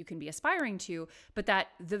something that you can be aspiring to, but that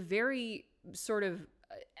the very sort of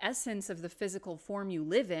essence of the physical form you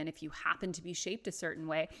live in, if you happen to be shaped a certain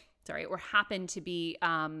way, or happen to be,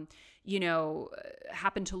 happen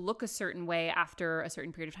to look a certain way after a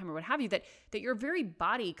certain period of time or what have you, that your very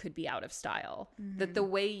body could be out of style, that the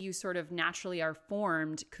way you sort of naturally are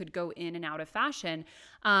formed could go in and out of fashion.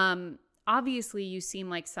 Obviously, you seem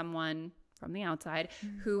like someone from the outside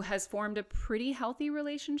who has formed a pretty healthy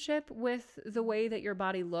relationship with the way that your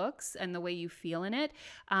body looks and the way you feel in it.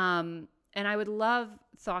 And I would love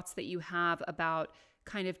thoughts that you have about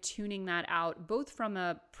kind of tuning that out, both from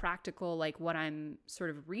a practical, like what I'm sort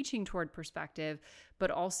of reaching toward perspective, but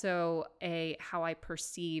also how I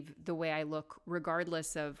perceive the way I look,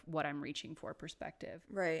 regardless of what I'm reaching for perspective.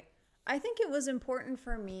 Right. I think it was important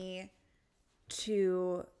for me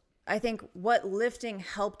I think what lifting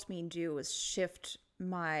helped me do was shift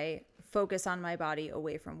my focus on my body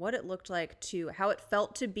away from what it looked like to how it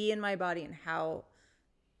felt to be in my body and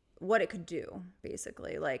what it could do,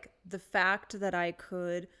 basically. Like the fact that I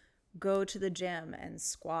could go to the gym and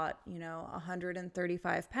squat,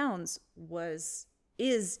 135 pounds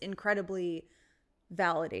is incredibly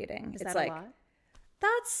validating. Is that like a lot?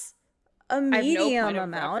 That's a medium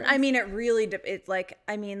amount. I mean,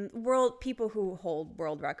 people who hold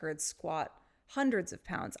world records squat hundreds of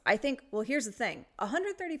pounds. I think, well, here's the thing.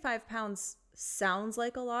 135 pounds sounds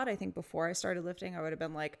like a lot. I think before I started lifting, I would have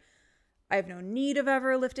been like, I have no need of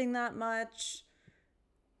ever lifting that much.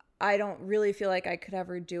 I don't really feel like I could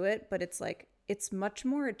ever do it, but it's like, it's much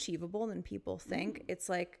more achievable than people think. It's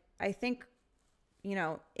like, I think,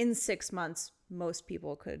 in 6 months, most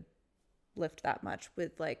people could lift that much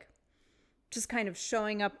with like just kind of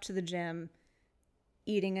showing up to the gym,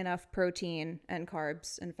 eating enough protein and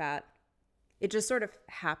carbs and fat. It just sort of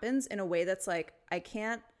happens in a way that's like, I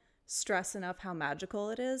can't stress enough how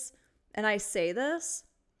magical it is. And I say this,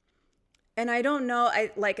 and I don't know,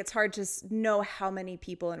 it's hard to know how many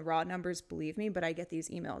people in raw numbers believe me, but I get these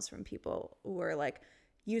emails from people who are like,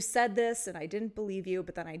 you said this and I didn't believe you,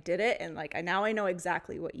 but then I did it. And like, now I know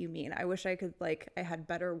exactly what you mean. I wish I could, I had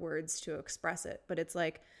better words to express it, but it's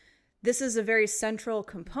like, this is a very central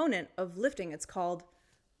component of lifting. It's called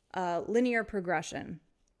linear progression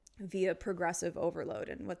via progressive overload.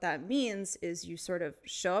 And what that means is you sort of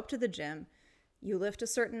show up to the gym, you lift a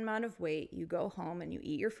certain amount of weight, you go home and you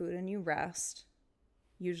eat your food and you rest.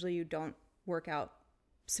 Usually you don't work out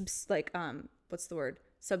subsequent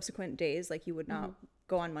days. Like you would not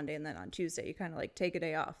go on Monday and then on Tuesday, you kind of like take a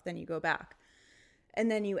day off, then you go back. And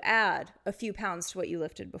then you add a few pounds to what you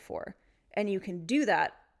lifted before. And you can do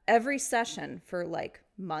that every session for like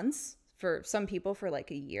months, for some people for like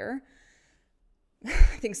a year. I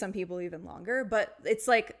think some people even longer, but it's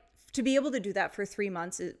like, to be able to do that for 3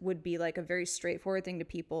 months, it would be like a very straightforward thing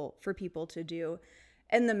for people to do.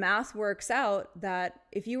 And the math works out that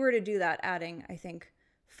if you were to do that, adding, I think,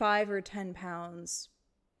 5 or 10 pounds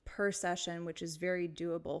per session, which is very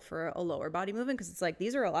doable for a lower body movement, because it's like,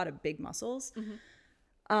 these are a lot of big muscles,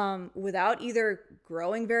 without either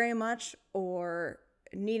growing very much or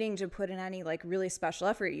needing to put in any like really special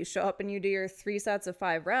effort. You show up and you do your 3 sets of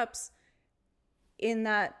 5 reps. In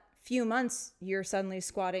that few months, you're suddenly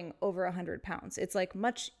squatting over 100 pounds. It's like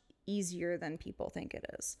much easier than people think it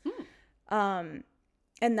is. And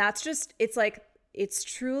that's just, it's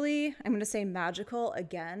truly, I'm going to say magical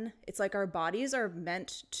again. It's like our bodies are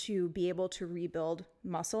meant to be able to rebuild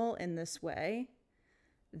muscle in this way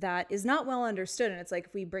that is not well understood. And it's like,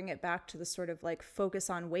 if we bring it back to the sort of like focus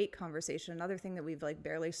on weight conversation, another thing that we've like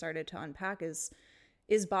barely started to unpack is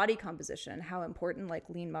body composition, how important like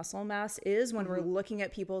lean muscle mass is when we're looking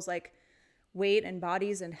at people's like weight and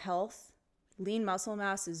bodies and health. Lean muscle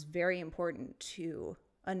mass is very important to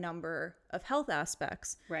a number of health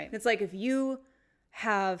aspects. Right. And it's like, if you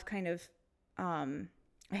have kind of, I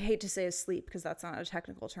hate to say asleep because that's not a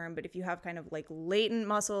technical term, but if you have kind of like latent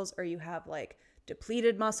muscles or you have like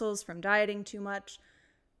depleted muscles from dieting too much,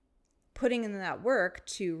 putting in that work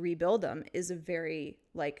to rebuild them is a very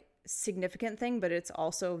like significant thing, but it's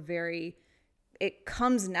also it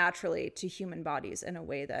comes naturally to human bodies in a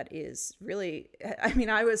way that is really, I mean,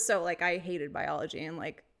 I was so like, I hated biology in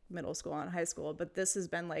like middle school and high school, but this has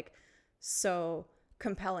been like so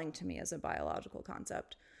compelling to me as a biological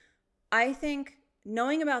concept. I think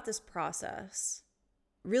knowing about this process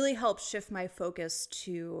really helped shift my focus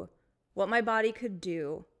to what my body could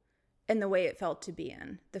do and the way it felt to be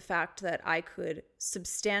in. The fact that I could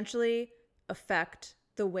substantially affect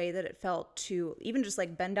the way that it felt to even just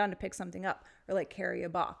like bend down to pick something up, or like carry a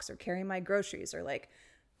box, or carry my groceries, or like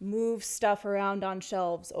move stuff around on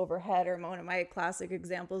shelves overhead. Or one of my classic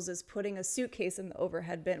examples is putting a suitcase in the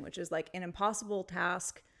overhead bin, which is like an impossible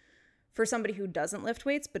task for somebody who doesn't lift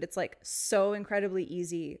weights, but it's like so incredibly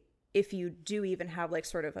easy if you do even have like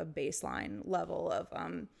sort of a baseline level of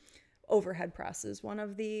overhead press is one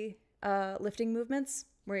of the lifting movements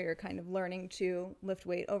where you're kind of learning to lift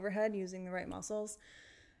weight overhead using the right muscles.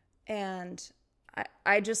 And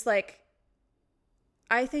I just like,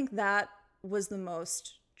 I think that was the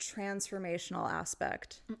most transformational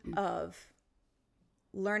aspect of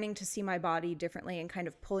learning to see my body differently and kind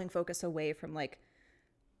of pulling focus away from like,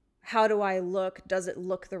 how do I look? Does it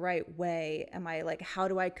look the right way? Am I like, how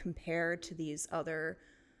do I compare to these other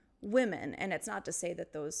women? And it's not to say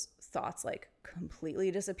that those thoughts like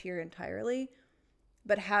completely disappear entirely,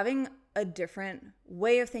 but having a different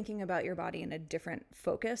way of thinking about your body and a different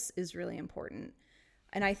focus is really important.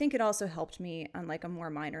 And I think it also helped me on like a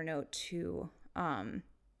more minor note to try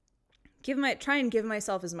and give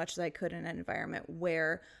myself as much as I could in an environment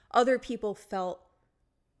where other people felt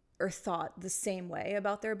or thought the same way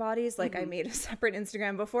about their bodies. Like I made a separate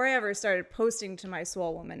Instagram before I ever started posting to my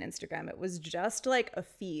Swole Woman Instagram. It was just like a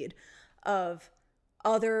feed of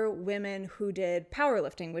other women who did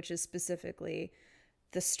powerlifting, which is specifically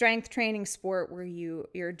the strength training sport where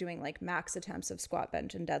you're doing like max attempts of squat,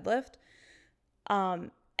 bench, and deadlift.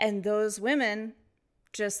 And those women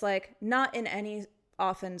just like not in any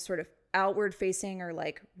often sort of outward facing or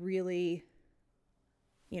like really,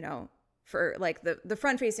 you know, for like the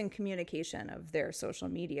front facing communication of their social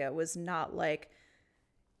media was not like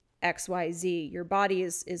XYZ. Your body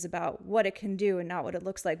is about what it can do and not what it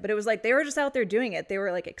looks like. But it was like they were just out there doing it. They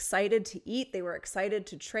were like excited to eat. They were excited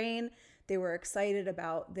to train. They were excited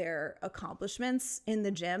about their accomplishments in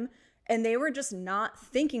the gym. And they were just not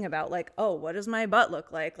thinking about like, oh, what does my butt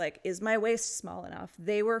look like? Like, is my waist small enough?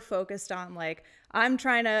 They were focused on like, I'm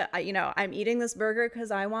eating this burger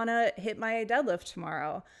because I want to hit my deadlift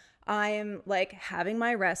tomorrow. I'm like having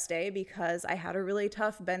my rest day because I had a really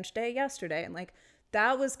tough bench day yesterday. And like,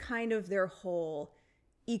 that was kind of their whole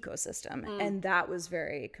ecosystem. And that was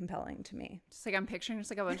very compelling to me. Just like I'm picturing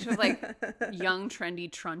just like a bunch of like young trendy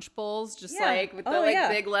Trunchbulls, just like with the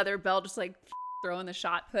big leather belt, just like throwing the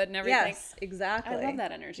shot put and everything. Yes, exactly. I love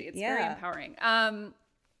that energy. It's very empowering.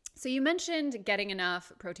 So you mentioned getting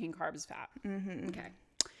enough protein, carbs, fat. Okay.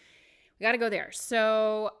 We got to go there.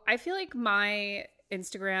 So I feel like my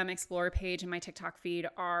Instagram Explore page and my TikTok feed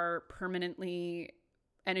are permanently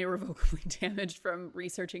and irrevocably damaged from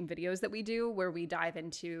researching videos that we do where we dive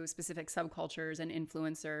into specific subcultures and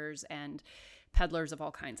influencers and peddlers of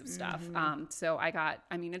all kinds of stuff. So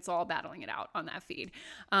it's all battling it out on that feed.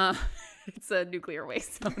 It's a nuclear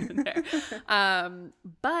waste zone in there.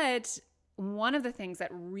 But one of the things that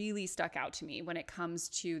really stuck out to me when it comes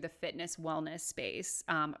to the fitness wellness space,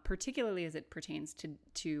 particularly as it pertains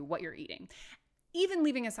to what you're eating, even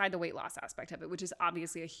leaving aside the weight loss aspect of it, which is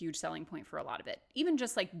obviously a huge selling point for a lot of it, even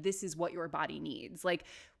just like this is what your body needs, like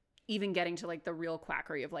even getting to like the real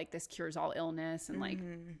quackery of like this cures all illness and like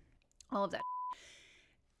all of that.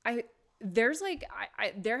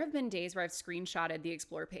 There have been days where I've screenshotted the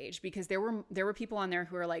Explore page because there were people on there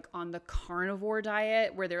who are like on the carnivore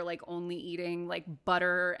diet where they're like only eating like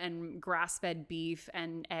butter and grass-fed beef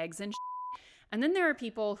and eggs and and then there are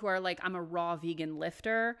people who are like, I'm a raw vegan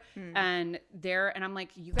lifter and I'm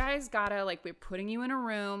like, you guys gotta like, we're putting you in a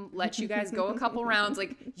room, let you guys go a couple rounds.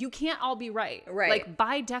 Like you can't all be right. Like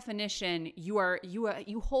by definition,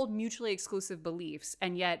 you hold mutually exclusive beliefs,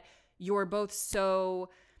 and yet you're both so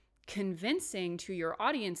convincing to your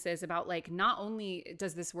audiences about like, not only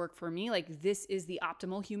does this work for me, like this is the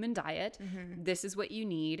optimal human diet. This is what you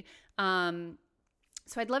need.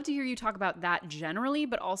 So I'd love to hear you talk about that generally,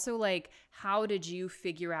 but also like, how did you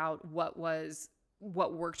figure out what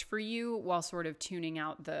worked for you while sort of tuning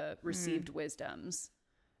out the received wisdoms?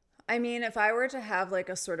 I mean, if I were to have like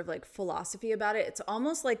a sort of like philosophy about it, it's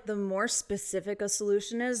almost like the more specific a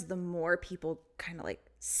solution is, the more people kind of like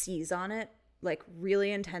seize on it, like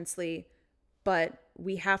really intensely but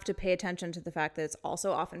we have to pay attention to the fact that it's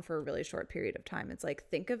also often for a really short period of time. It's like,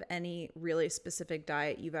 think of any really specific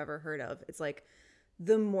diet you've ever heard of. It's like,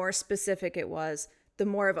 the more specific it was, the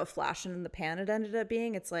more of a flash in the pan it ended up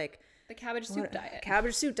being. It's like the cabbage soup diet.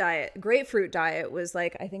 Cabbage soup diet. Grapefruit diet was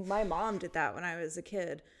like, I think my mom did that when I was a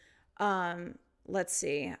kid. Let's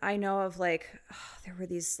see. I know of like, there were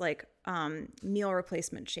these like meal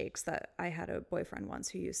replacement shakes that I had a boyfriend once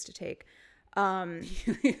who used to take. I mean,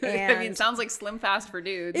 it sounds like Slim Fast for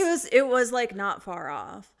dudes. It was like not far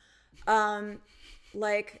off.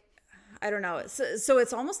 Like, I don't know. So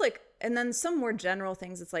it's almost like, and then some more general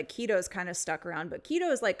things. It's like keto's kind of stuck around, but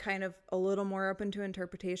keto is like kind of a little more open to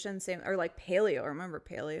interpretation. Same, or like paleo. Remember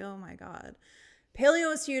paleo? Oh my God.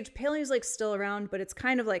 Paleo is huge. Paleo is like still around, but it's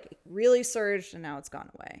kind of like really surged and now it's gone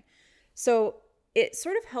away. So it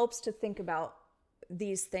sort of helps to think about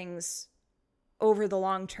these things over the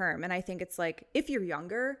long term. And I think it's like, if you're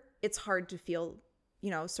younger, it's hard to feel,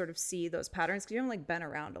 sort of see those patterns because you haven't like been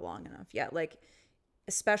around long enough yet. Like,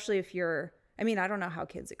 especially if you're, I mean, I don't know how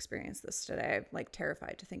kids experience this today. I'm like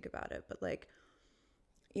terrified to think about it, but like,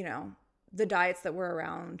 the diets that were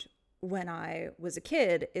around when I was a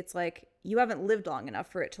kid, it's like, you haven't lived long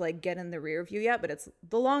enough for it to like get in the rear view yet, but it's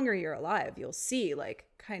the longer you're alive, you'll see like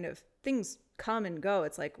kind of things come and go.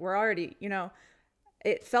 It's like, we're already,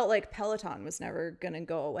 it felt like Peloton was never going to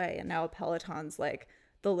go away. And now Peloton's like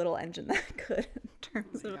the little engine that could in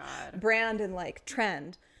terms of brand and like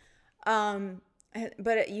trend.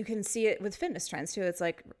 But you can see it with fitness trends too. It's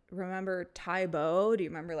like, remember Taebo? Do you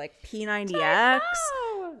remember like P90X,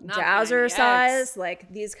 Jazzercise,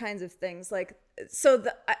 like these kinds of things? Like, so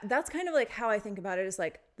that's kind of like how I think about it, is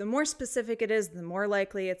like, the more specific it is, the more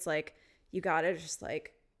likely it's like, you got to just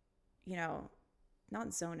like,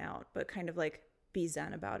 not zone out, but kind of like be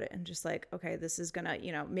zen about it and just like, okay, this is gonna,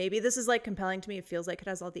 maybe this is like compelling to me. It feels like it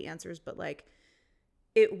has all the answers, but like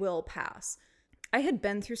it will pass. I had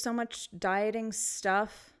been through so much dieting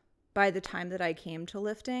stuff by the time that I came to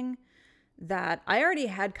lifting that I already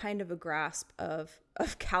had kind of a grasp of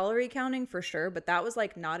calorie counting for sure, but that was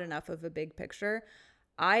like not enough of a big picture.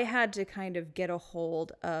 I had to kind of get a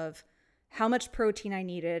hold of how much protein I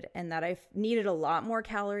needed and that I needed a lot more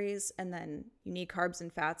calories, and then you need carbs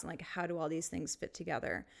and fats, and like, how do all these things fit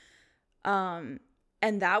together? And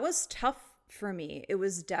that was tough for me. It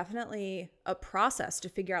was definitely a process to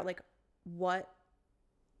figure out like what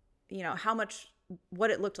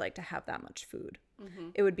it looked like to have that much food. Mm-hmm.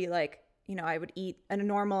 It would be like, I would eat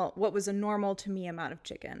what was a normal to me amount of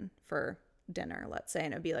chicken for dinner, let's say.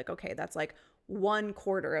 And it'd be like, okay, that's like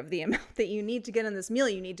 1/4 of the amount that you need to get in this meal.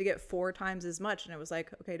 You need to get 4 times as much. And it was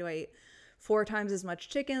like, okay, do I eat 4 times as much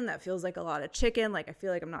chicken? That feels like a lot of chicken. Like, I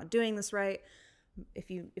feel like I'm not doing this right. If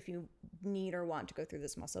you need or want to go through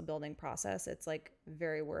this muscle building process, it's like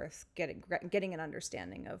very worth getting an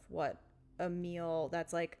understanding of what a meal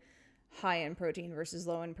that's like high in protein versus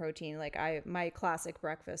low in protein. Like, my classic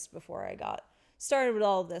breakfast before I got started with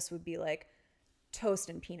all of this would be like toast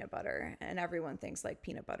and peanut butter, and everyone thinks like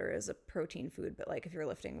peanut butter is a protein food, but like if you're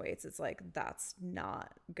lifting weights, it's like, that's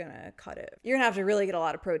not gonna cut it. You're gonna have to really get a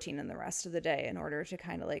lot of protein in the rest of the day in order to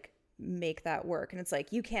kind of like make that work. And it's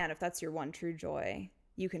like, you can, if that's your one true joy,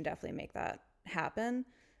 you can definitely make that happen.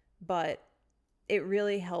 But it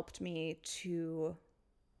really helped me to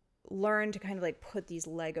learn to kind of like put these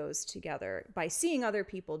Legos together by seeing other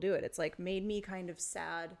people do it. It's like made me kind of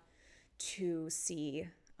sad to see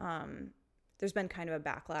there's been kind of a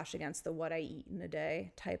backlash against the what I eat in a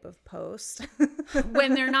day type of post.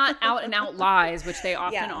 When they're not out and out lies, which they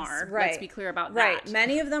often are. Right. Let's be clear about that. Right. That.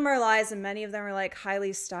 Many of them are lies and many of them are like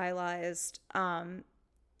highly stylized. But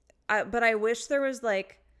I wish there was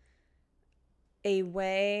like a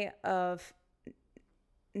way of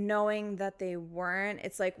knowing that they weren't.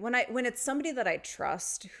 It's like when it's somebody that I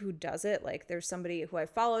trust who does it, like there's somebody who I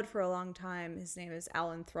followed for a long time. His name is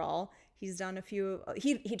Alan Thrall. He's done a few,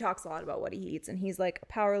 he talks a lot about what he eats, and he's like a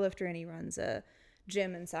power lifter and he runs a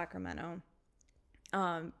gym in Sacramento.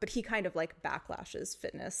 But he kind of like backlashes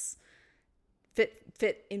fit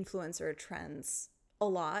influencer trends a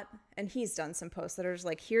lot. And he's done some posts that are just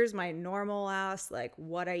like, here's my normal ass, like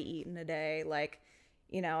what I eat in a day. Like,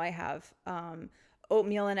 I have,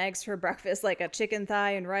 oatmeal and eggs for breakfast, like a chicken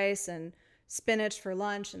thigh and rice and spinach for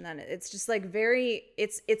lunch. And then it's just like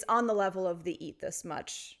it's on the level of the eat this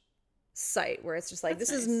much site where it's just like,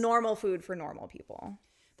 this is normal food for normal people.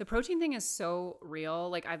 The protein thing is so real.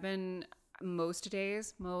 Like I've been most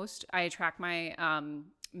days, I track my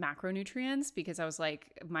macronutrients because I was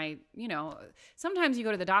like, sometimes you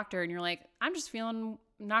go to the doctor and you're like, I'm just feeling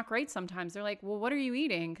not great sometimes. They're like, well, what are you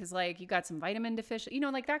eating? Because like you got some vitamin deficient,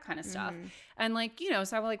 like that kind of stuff. And like,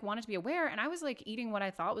 so I like wanted to be aware, and I was like eating what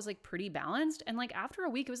I thought was like pretty balanced. And like after a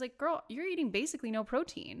week, it was like, girl, you're eating basically no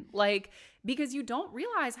protein. Like, because you don't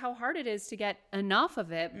realize how hard it is to get enough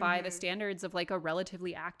of it by the standards of like a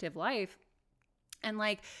relatively active life. And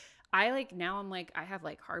like, now I'm like, I have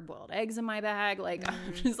like hard boiled eggs in my bag. Like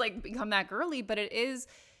I've just like become that girly, but it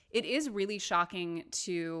is really shocking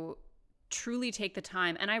to truly take the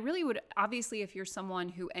time. And I really would, obviously, if you're someone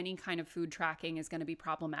who any kind of food tracking is going to be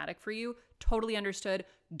problematic for you, totally understood,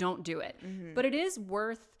 don't do it. But it is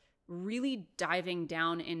worth really diving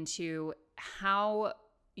down into how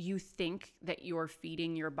you think that you're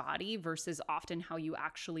feeding your body versus often how you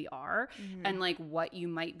actually are, and like what you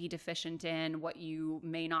might be deficient in, what you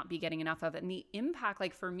may not be getting enough of. And the impact,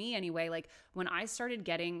 like for me anyway, like when I started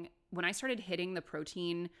hitting the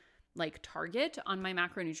protein like target on my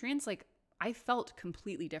macronutrients, like I felt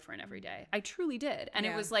completely different every day. I truly did. And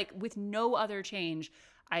it was like with no other change.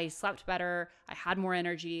 I slept better. I had more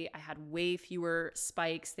energy. I had way fewer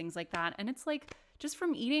spikes, things like that. And it's like just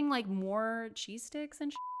from eating like more cheese sticks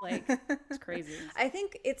and like it's crazy. I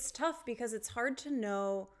think it's tough because it's hard to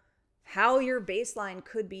know how your baseline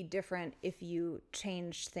could be different if you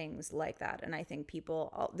change things like that. And I think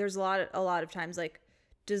there's a lot of times like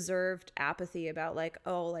deserved apathy about like,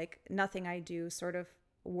 oh, like nothing I do sort of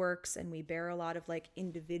works, and we bear a lot of like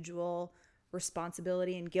individual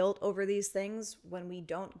responsibility and guilt over these things when we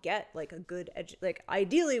don't get like a good like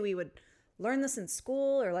ideally we would learn this in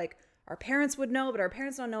school, or like our parents would know, but our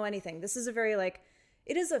parents don't know anything. This is a very like,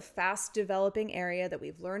 it is a fast developing area that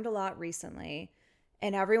we've learned a lot recently,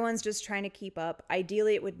 and everyone's just trying to keep up.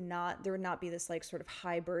 Ideally there would not be this like sort of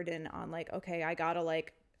high burden on like, okay, I gotta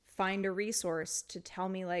like find a resource to tell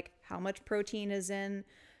me like how much protein is in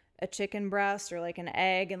a chicken breast or like an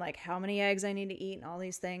egg, and like how many eggs I need to eat and all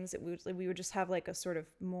these things. We would just have like a sort of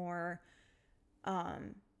more,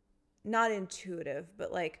 not intuitive,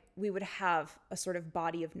 but like we would have a sort of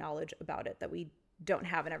body of knowledge about it that we don't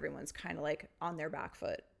have, and everyone's kind of like on their back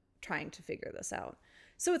foot trying to figure this out.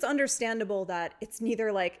 So it's understandable that it's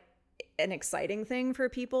neither like an exciting thing for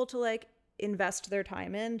people to like invest their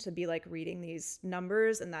time in, to be like reading these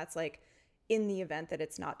numbers, and that's like in the event that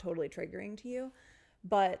it's not totally triggering to you.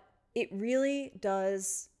 But it really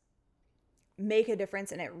does make a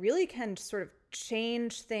difference, and it really can sort of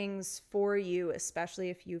change things for you, especially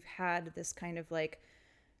if you've had this kind of like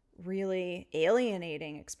really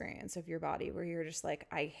alienating experience of your body where you're just like,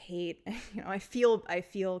 I hate, I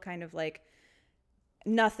feel kind of like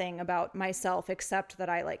nothing about myself except that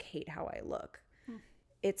I like hate how I look.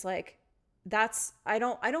 It's like, I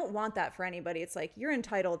don't want that for anybody. It's like, you're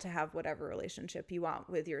entitled to have whatever relationship you want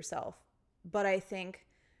with yourself. But I think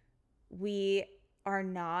we are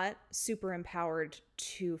not super empowered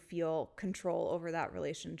to feel control over that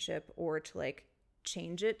relationship or to like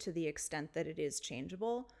change it to the extent that it is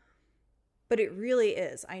changeable. But it really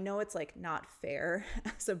is. I know it's like not fair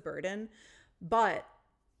as a burden, but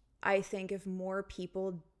I think if more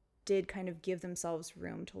people did kind of give themselves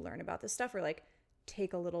room to learn about this stuff, or like feel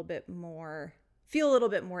a little bit more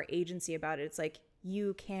agency about it, it's like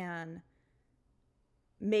you can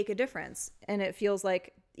make a difference. And it feels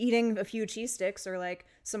like eating a few cheese sticks or like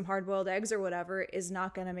some hard-boiled eggs or whatever is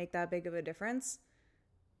not going to make that big of a difference.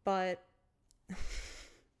 But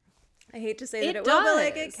I hate to say that it will, but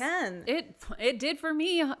like it can. It did for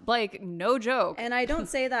me, like no joke. And I don't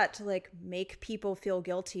say that to like make people feel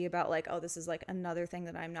guilty about like, oh, this is like another thing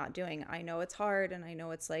that I'm not doing. I know it's hard, and I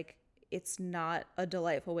know it's like, it's not a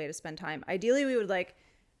delightful way to spend time. Ideally, we would like,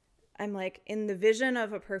 I'm like, in the vision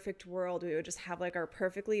of a perfect world, we would just have like our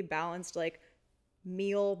perfectly balanced like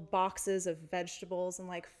meal boxes of vegetables and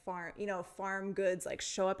like farm goods like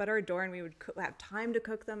show up at our door, and we would have time to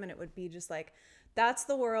cook them, and it would be just like, that's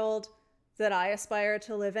the world that I aspire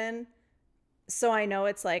to live in. So I know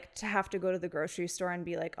it's like to have to go to the grocery store and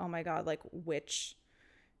be like, oh my God, like which,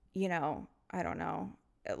 I don't know,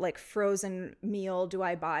 like frozen meal do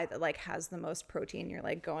I buy that like has the most protein? You're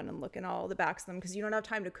like going and looking at all the backs of them because you don't have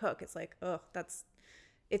time to cook. It's like, oh,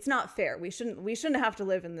 it's not fair. We shouldn't have to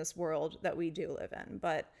live in this world that we do live in.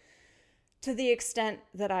 But to the extent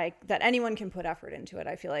that anyone can put effort into it,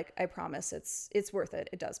 I feel like, I promise it's worth it.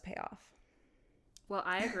 It does pay off. Well,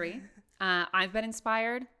 I agree. I've been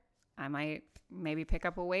inspired. I might maybe pick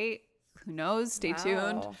up a weight. Who knows? Stay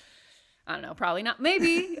tuned. I don't know, probably not.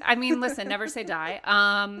 Maybe. I mean, listen, never say die.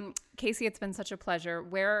 Casey, it's been such a pleasure.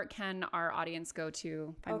 Where can our audience go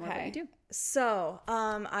to find more of what you do? So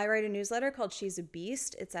I write a newsletter called She's a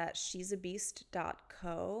Beast. It's at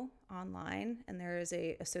she'sabeast.co online, and there is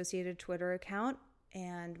a associated Twitter account,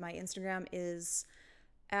 and my Instagram is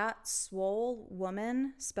at Swole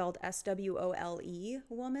Woman, spelled SWOLE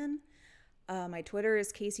woman. My Twitter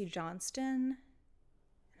is Casey Johnston.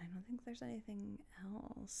 I don't think there's anything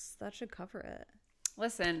else. That should cover it.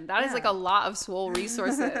 Listen, that is like a lot of Swole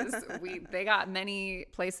resources. They got many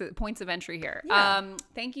points of entry here. Yeah.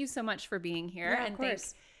 Thank you so much for being here. Yeah, and of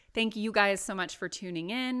course. thank you guys so much for tuning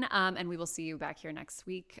in. And we will see you back here next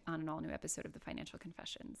week on an all new episode of the Financial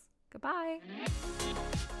Confessions. Goodbye.